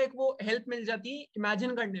को थोड़ा एक वो हेल्प मिल जाती है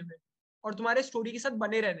इमेजिन करने में, और तुम्हारे स्टोरी के साथ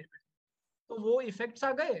बने रहने में। तो वो इफेक्ट्स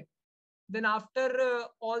आ गए। Then after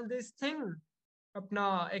all this thing,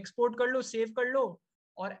 अपना एक्सपोर्ट कर लो, सेव कर लो।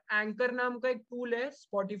 और एंकर नाम का एक टूल है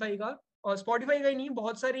स्पॉटिफाई का, और स्पॉटिफाई का ही नहीं,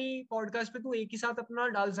 बहुत सारी पॉडकास्ट पे तू एक ही साथ अपना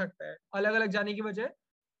डाल सकता है, अलग अलग जाने की बजाय।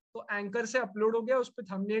 तो एंकर से अपलोड हो गया, उस पर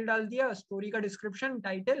थंबनेल डाल दिया, स्टोरी का डिस्क्रिप्शन,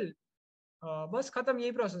 टाइटल, बस खत्म,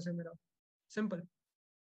 यही प्रोसेस है मेरा, सिंपल।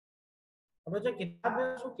 अब वो जो किताब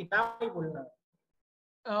है उसको किताब नहीं बोलना है,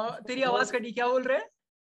 उसको तेरी आवाज कोर्स। कटी, क्या बोल रहे हैं?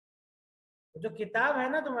 जो किताब है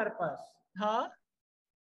ना तुम्हारे पास, हाँ।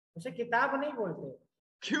 उसे किताब नहीं बोलते।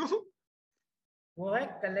 क्यों? वो है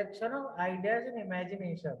collection of ideas and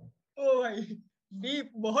imagination. ओ भाई,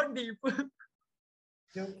 डीप, बहुत डीप।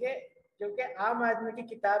 क्योंकि क्योंकि आम आदमी की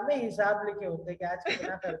किताब में हिसाब लिखे होते हैं कि आज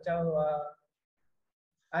कितना खर्चा हुआ,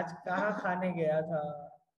 आज कहाँ खाने गया था,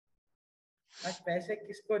 आज पैसे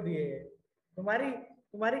किसको दिए। तुम्हारी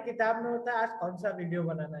तुम्हारी किताब में होता है आज कौन सा वीडियो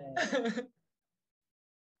बनाना है,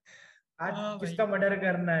 आज हाँ भाई। किसका मर्डर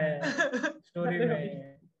करना है स्टोरी अरे भाई।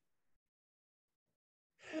 में।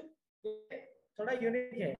 ये थोड़ा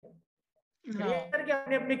यूनिक है। हाँ क्रिएटर की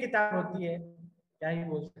अपनी अपनी किताब होती है, क्या ही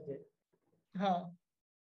बोल सकते हैं। हाँ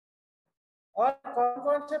और कौन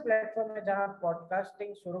कौन से प्लेटफॉर्म है जहाँ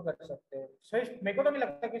पॉडकास्टिंग शुरू कर सकते हैं? सिर्फ मेरे को तो नहीं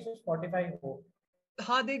लगता कि सिर्फ स्पॉटिफाई हो।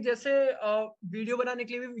 हाँ, देख, जैसे वीडियो बनाने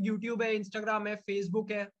के लिए भी यूट्यूब है, इंस्टाग्राम है,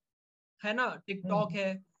 फेसबुक है ना, टिकटॉक हम्म।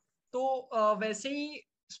 है। तो वैसे ही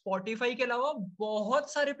स्पॉटिफाई के अलावा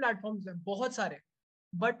बहुत सारे प्लेटफॉर्म्स हैं, बहुत सारे।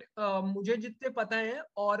 बट मुझे जितने पता है,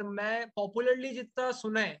 और मैं पॉपुलरली जितना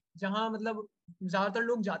सुना है, जहाँ मतलब ज्यादातर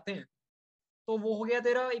लोग जाते हैं, तो वो हो गया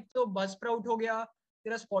तेरा, एक तो बस स्प्राउट हो गया,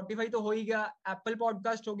 तेरा स्पॉटिफाई तो हो ही गया, एप्पल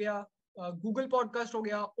पॉडकास्ट हो गया, गूगल पॉडकास्ट हो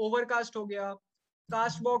गया, ओवरकास्ट हो गया,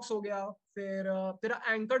 कास्ट बॉक्स हो गया। फिर तेरा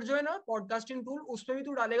एंकर जो है ना पॉडकास्टिंग टूल, उसमें भी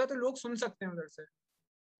तू डालेगा तो लोग सुन सकते हैं उधर से।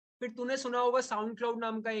 फिर तूने सुना होगा साउंड क्लाउड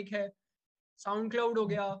नाम का एक है, साउंड क्लाउड हो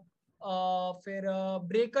गया। फिर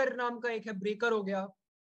ब्रेकर नाम का एक है, ब्रेकर हो गया।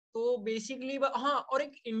 तो बेसिकली हाँ, और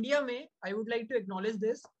एक इंडिया में आई would like to acknowledge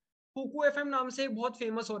this, Kuku FM नाम से एक बहुत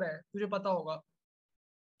फेमस हो रहा है, तुझे पता होगा।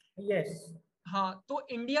 यस। हाँ, तो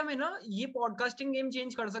इंडिया में ना ये पॉडकास्टिंग गेम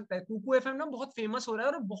चेंज कर सकता है, कुकू एफएम ना बहुत फेमस हो रहा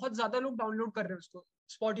है, और बहुत ज्यादा लोग डाउनलोड कर रहे हैं उसको,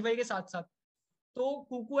 स्पॉटिफाई के साथ साथ। तो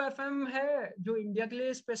कुकू एफएम है जो इंडिया के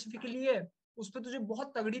लिए स्पेसिफिकली है। उस पर तुझे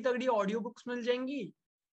बहुत तगड़ी तगड़ी ऑडियो बुक्स मिल जाएंगी,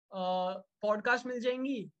 पॉडकास्ट मिल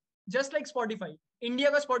जाएंगी, जस्ट लाइक स्पॉटिफाई। इंडिया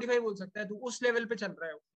का स्पॉटिफाई बोल सकता है, तू उस लेवल पे चल रहा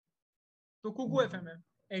है वो। तो कुकू एफएम है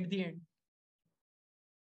एट द एंड।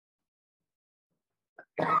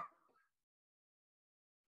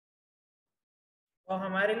 तो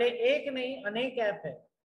हमारे लिए एक नहीं अनेक ऐप है,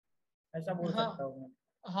 ऐसा बोल हाँ सकता हूँ मैं।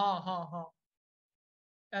 हाँ हाँ हाँ,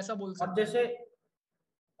 ऐसा बोल और सकता है। जैसे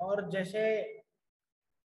और जैसे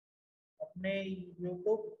अपने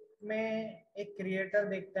यूट्यूब में एक क्रिएटर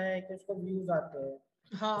देखता है कि उसको व्यूज आते हैं,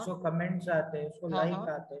 हाँ उसको कमेंट्स आते हैं, उसको हाँ हाँ। लाइक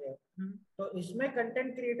आते हैं। हम्म। तो इसमें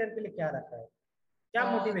कंटेंट क्रिएटर के लिए क्या रखा है,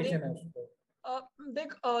 क्या मोटिवेशन देख, है उसको?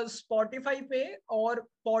 देख, स्पॉटिफाई पे और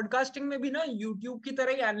पॉडकास्टिंग में भी ना यूट्यूब की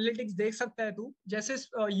तरह ही एनालिटिक्स देख सकता है तू। जैसे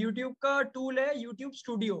यूट्यूब का टूल है यूट्यूब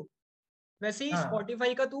स्टूडियो, वैसे ही हाँ।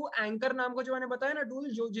 स्पॉटिफाई का तू एंकर नाम का जो मैंने बताया ना टूल,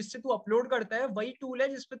 जो जिससे तू अपलोड करता है, वही टूल है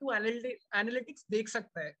जिसपे तू एनालिटिक्स देख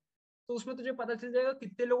सकता है। तो उसमें तुझे पता चल जाएगा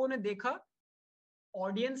कितने लोगों ने देखा,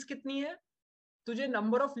 ऑडियंस कितनी है, तुझे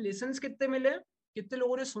नंबर ऑफ लिसन्स कितने मिले, कितने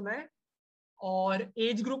लोगों ने सुना है, और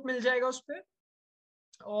एज ग्रुप मिल जाएगा उस पर,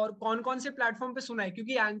 और कौन कौन से प्लेटफॉर्म पे सुना है,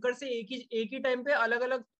 क्योंकि एंकर से एक ही टाइम पे अलग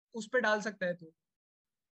अलग उस पर डाल सकता है तू।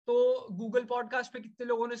 तो गूगल पॉडकास्ट पे कितने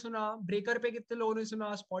लोगों ने सुना, ब्रेकर पे कितने लोगों ने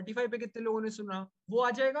सुना, स्पॉटिफाई पे कितने लोगों ने सुना, वो आ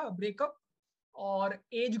जाएगा ब्रेकअप। और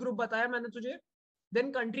एज ग्रुप बताया मैंने तुझे।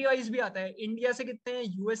 देन कंट्री वाइज भी आता है, इंडिया से कितने हैं,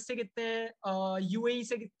 यूएस से कितने हैं, यूएई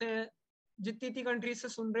से कितने हैं, जितनी इतनी कंट्रीज से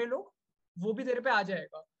सुन रहे लोग, वो भी तेरे पे आ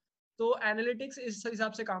जाएगा। तो एनालिटिक्स इस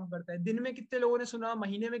हिसाब से काम करता है, दिन में कितने लोगों ने सुना,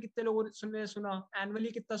 महीने में कितने लोगों ने सुना,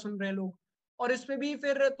 एनुअली कितना सुन रहे हैं लोग। और इस पे भी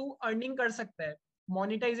फिर तू अर्निंग कर सकता है।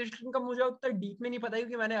 मोनिटाइजेशन का मुझे उतना डीप में नहीं पता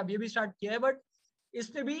क्योंकि मैंने अभी अभी स्टार्ट किया है, बट इस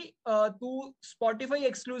पे भी तू स्पॉटिफाई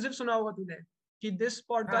एक्सक्लूसिव सुना होगा तूने कि दिस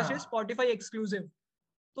पॉडकास्ट इज हाँ, स्पॉटिफाई एक्सक्लूसिव।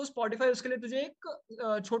 तो स्पॉटिफाई उसके लिए तुझे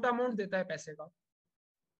एक छोटा अमाउंट देता है पैसे का,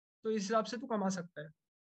 तो इस हिसाब से तू कमा सकता है।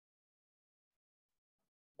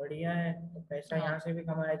 बढ़िया है, तो पैसा हाँ। यहाँ से भी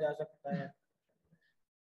कमाया जा सकता है।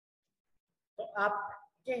 तो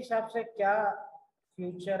आपके हिसाब से क्या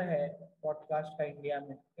फ्यूचर है पॉडकास्ट का इंडिया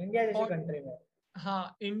में, इंडिया जैसी और कंट्री में?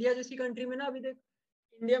 हाँ, इंडिया जैसी कंट्री में ना अभी देख,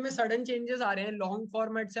 इंडिया में सडन चेंजेस आ रहे हैं। लॉन्ग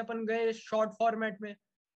फॉर्मेट से अपन गए शॉर्ट फॉर्मेट में,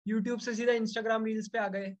 यूट्यूब से सीधा इंस्टाग्राम रील्स पे आ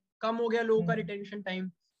गए, कम हो गया लोगों का हम्म। Retention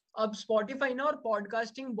time. अब स्पॉटिफाई ना और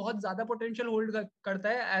पॉडकास्टिंग बहुत ज्यादा पोटेंशियल होल्ड करता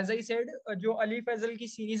है। एज आई सेड, जो अली फैजल की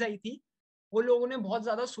सीरीज आई थी वो लोगों ने बहुत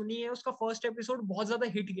ज्यादा सुनी है, उसका फर्स्ट एपिसोड बहुत ज्यादा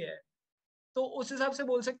हिट गया है। तो उस हिसाब से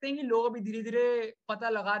बोल सकते हैं कि लोग अभी धीरे धीरे पता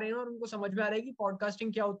लगा रहे हैं और उनको समझ में आ रहा है कि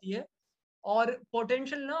पॉडकास्टिंग क्या होती है। और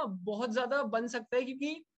पोटेंशियल ना बहुत ज्यादा बन सकता है,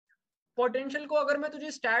 क्योंकि पोटेंशियल को अगर मैं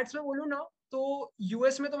तुझे स्टैट्स में बोलूँ ना, तो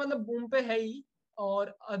यूएस में तो मतलब बूम पे है ही,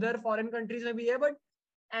 और अदर फॉरेन कंट्रीज में भी है। बट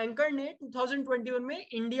एंकर ने 2021 में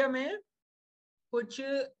इंडिया में कुछ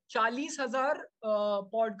 40,000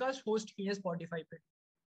 पॉडकास्ट होस्ट किए हैं स्पॉटिफाई पे।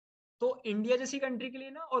 तो इंडिया जैसी कंट्री के लिए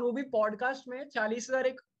ना, और वो भी पॉडकास्ट में 40,000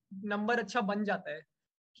 एक नंबर अच्छा बन जाता है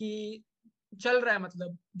कि चल रहा है,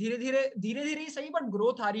 मतलब धीरे धीरे ही सही, बट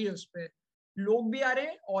ग्रोथ आ रही है उस पर। लोग भी आ रहे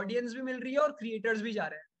हैं, ऑडियंस भी मिल रही है, और क्रिएटर्स भी जा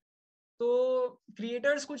रहे हैं। तो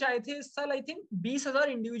क्रिएटर्स कुछ आए थे इस साल, आई थिंक 20,000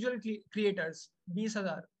 इंडिविजुअल क्रिएटर्स,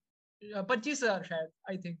 20,000, 25,000 शायद,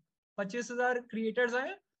 आई थिंक 25,000 क्रिएटर्स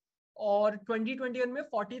आए। और 2021 में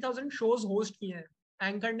 40,000 शोज होस्ट किए हैं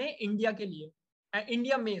एंकर ने इंडिया के लिए,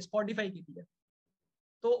 इंडिया में स्पॉटिफाई के लिए।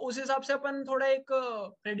 तो उस हिसाब से अपन थोड़ा एक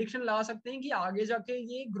प्रेडिक्शन लगा सकते हैं कि आगे जाके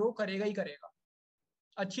ये ग्रो करेगा ही करेगा।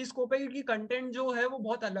 अच्छी स्कोप है क्योंकि कंटेंट जो है वो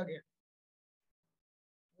बहुत अलग है।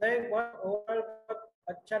 नहीं, बहुत ओवरऑल बहुत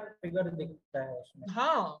अच्छा फिगर दिखता है उसमें।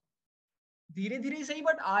 हाँ, धीरे धीरे सही,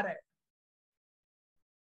 बट आ रहा है।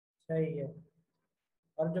 सही है।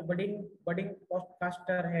 और जो बडिंग बडिंग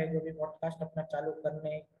पॉडकास्टर है, जो भी पॉडकास्ट अपना चालू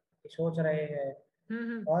करने की सोच रहे हैं,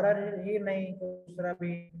 हम्म। हॉरर ही नहीं दूसरा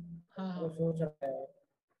भी हाँ वो हाँ। सोच रहा है,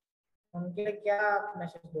 उनके लिए क्या आप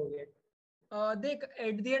मैसेज दोगे? देख,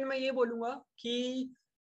 एट द एंड मैं ये बोलूंगा कि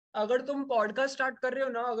अगर तुम पॉडकास्ट स्टार्ट कर रहे हो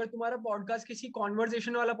ना, अगर तुम्हारा पॉडकास्ट किसी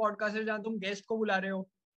कॉन्वर्जेशन वाला पॉडकास्ट है जहाँ तुम गेस्ट को बुला रहे हो,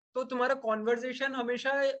 तो तुम्हारा कॉन्वर्जेशन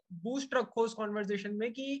हमेशा बूस्ट रखो उस कॉन्वर्जेशन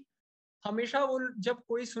में, कि हमेशा वो जब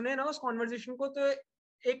कोई सुने ना उस कॉन्वर्जेशन को, तो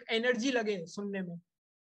एक एनर्जी लगे सुनने में।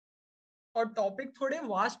 और टॉपिक थोड़े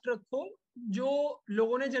वास्ट रखो जो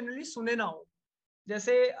लोगों ने जनरली सुने ना हो।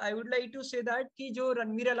 जैसे आई would like to say that कि जो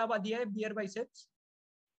रणवीर अलाहाबादिया है, बियर बाइसेप्स,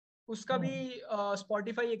 उसका भी हम्म।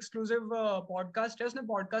 स्पॉटिफाई एक्सक्लूसिव पॉडकास्ट है, उसने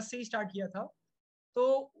पॉडकास्ट से ही स्टार्ट किया था। तो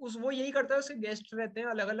उस वो यही करता है, उसके गेस्ट रहते हैं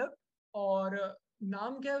अलग अलग। और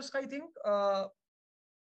नाम क्या है उसका, I think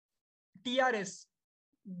TRS,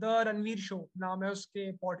 the Ranveer show नाम है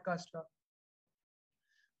उसके पॉडकास्ट का।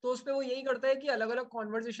 तो उस पर वो यही करता है कि अलग अलग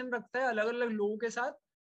कॉन्वर्जेशन रखता है अलग अलग लोगों के साथ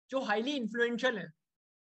जो हाईली इन्फ्लुएंशियल है।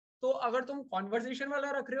 तो अगर तुम कॉन्वर्जेशन वाला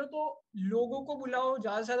रख रहे हो तो लोगों को बुलाओ,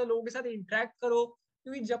 ज्यादा से ज्यादा लोगों के साथ इंटरेक्ट करो,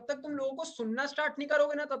 क्योंकि जब तक तुम लोगों को सुनना स्टार्ट नहीं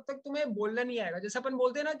करोगे ना, तब तक तुम्हें बोलना नहीं आएगा। जैसे अपन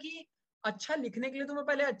बोलते हैं ना कि अच्छा लिखने के लिए तुम्हें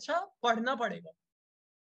पहले अच्छा पढ़ना पड़ेगा।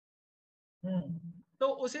 हम्म। तो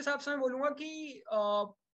उस हिसाब से मैं बोलूंगा कि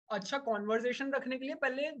अच्छा कॉन्वर्जेशन रखने के लिए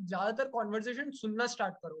पहले ज्यादातर कॉन्वर्जेशन सुनना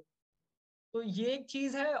स्टार्ट करो। तो ये एक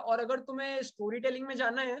चीज है। और अगर तुम्हें स्टोरी टेलिंग में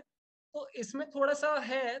जाना है, तो इसमें थोड़ा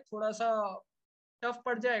सा टफ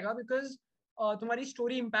पड़ जाएगा, बिकॉज तुम्हारी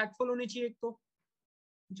स्टोरी इम्पैक्टफुल होनी चाहिए एक तो,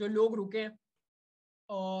 जो लोग रुके।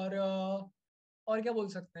 और और क्या बोल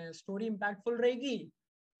सकते हैं, स्टोरी इम्पैक्टफुल रहेगी,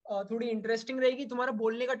 थोड़ी इंटरेस्टिंग रहेगी, तुम्हारा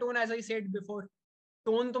बोलने का tone, as I said before,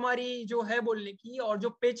 tone तुम्हारी जो है बोलने की, और जो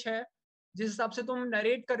पिच है जिस हिसाब से तुम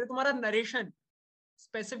नरेट कर रहे हो, तुम्हारा नरेशन,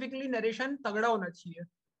 स्पेसिफिकली नरेशन तगड़ा होना चाहिए।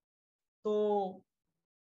 तो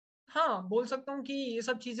हाँ, बोल सकता हूँ कि ये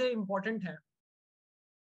सब चीजें इंपॉर्टेंट है।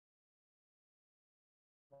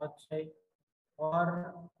 बहुत सही। और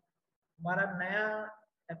हमारा नया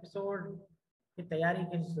एपिसोड की तैयारी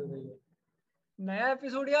कैसे चल रही है? नया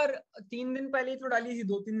एपिसोड यार 3 दिन पहले ही तो डाली थी,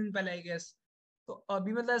 2-3 दिन पहले आई गेस। तो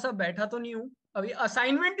अभी मतलब ऐसा बैठा तो नहीं हूँ, अभी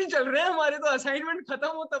असाइनमेंट ही चल रहे हैं हमारे, तो असाइनमेंट खत्म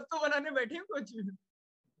हो तब तो बनाने बैठे हैं कुछ।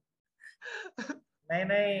 नहीं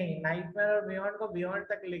नहीं, नाइटमेयर और बियॉन्ड को बियॉन्ड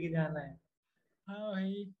तक लेके जाना है। हाँ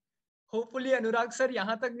भाई, होपफुली अनुराग सर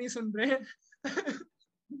यहाँ तक नहीं सुन रहे हैं।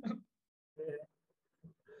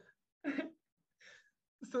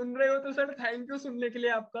 सुन रहे हो तो सर थैंक यू सुनने के लिए,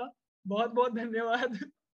 आपका बहुत बहुत धन्यवाद।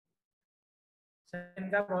 सर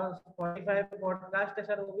इनका स्पॉटिफाई पे पॉडकास्ट है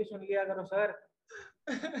सर, वो भी सुन लिया करो सर।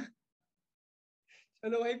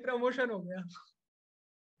 चलो भाई, प्रमोशन हो गया।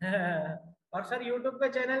 और सर यूट्यूब पे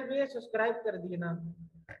चैनल भी है, सब्सक्राइब कर दिए ना।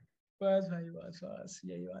 बस भाई, बस बस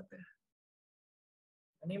यही बात है।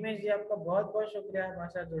 अनिमेश जी आपका बहुत बहुत शुक्रिया हमारे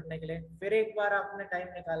साथ जुड़ने के लिए, फिर एक बार आपने टाइम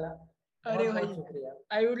निकाला, अरे बहुत भाई, बहुत शुक्रिया।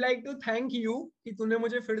 I would like to thank you कि तूने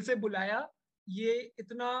मुझे फिर से बुलाया। ये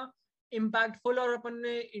इतना इम्पैक्टफुल और अपन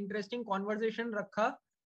ने इंटरेस्टिंग कॉन्वर्सेशन रखा।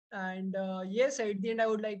 And yes, at the end I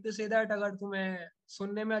would like to say that अगर तुम्हें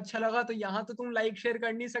सुनने में अच्छा लगा तो यहाँ तो तुम लाइक शेयर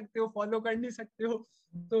कर नहीं सकते हो, फॉलो कर नहीं सकते हो,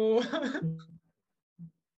 तो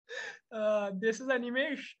this is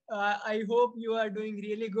Animesh. I hope you are doing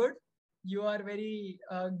really good. You are very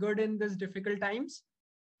good in these difficult times.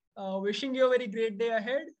 Wishing you a very great day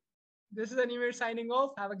ahead. This is Animesh signing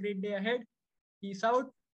off. Have a great day ahead. Peace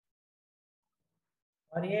out.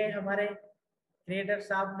 और ये हमारे creator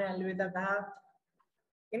साहब ने अलविदा कहा।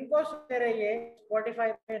 इनको सुनते रहिए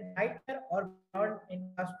स्पॉटिफाई पे, नाइटमेयर और बियॉन्ड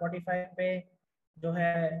इनका स्पॉटिफाई पे जो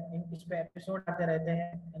है, इस पे एपिसोड आते रहते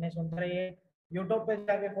हैं, इन्हें सुनते रहिए। यूट्यूब पे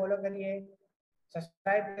जाके फॉलो करिए,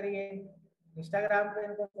 सब्सक्राइब करिए, इंस्टाग्राम पे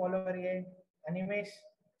इनको फॉलो करिए, अनिमेश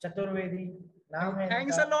चतुर्वेदी नाम है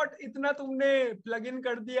थैंक्स इनका। अ लॉट, इतना तुमने प्लग इन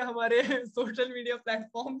कर दिया हमारे सोशल मीडिया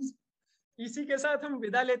प्लेटफॉर्म्स। इसी के साथ हम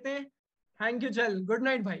विदा लेते हैं। थैंक यू, चल गुड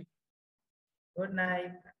नाइट भाई। Good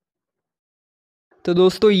night. तो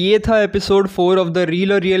दोस्तों, ये था एपिसोड 4 ऑफ द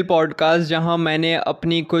रील और रियल पॉडकास्ट, जहाँ मैंने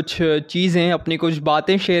अपनी कुछ चीज़ें, अपनी कुछ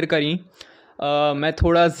बातें शेयर करी। मैं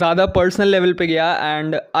थोड़ा ज़्यादा पर्सनल लेवल पे गया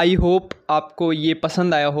एंड आई होप आपको ये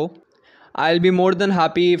पसंद आया हो। I will be more than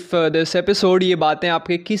happy if this episode, ये बातें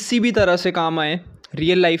आपके किसी भी तरह से काम आए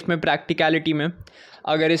रियल लाइफ में, प्रैक्टिकलिटी में।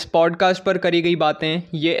 अगर इस पॉडकास्ट पर करी गई बातें,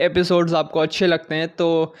 ये एपिसोड्स आपको अच्छे लगते हैं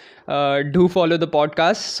तो do follow the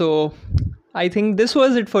podcast. So I think this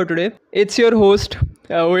was it for today. It's your host.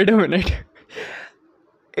 Wait a minute.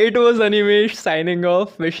 It was Animesh signing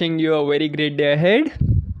off, wishing you a very great day ahead.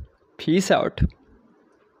 Peace out.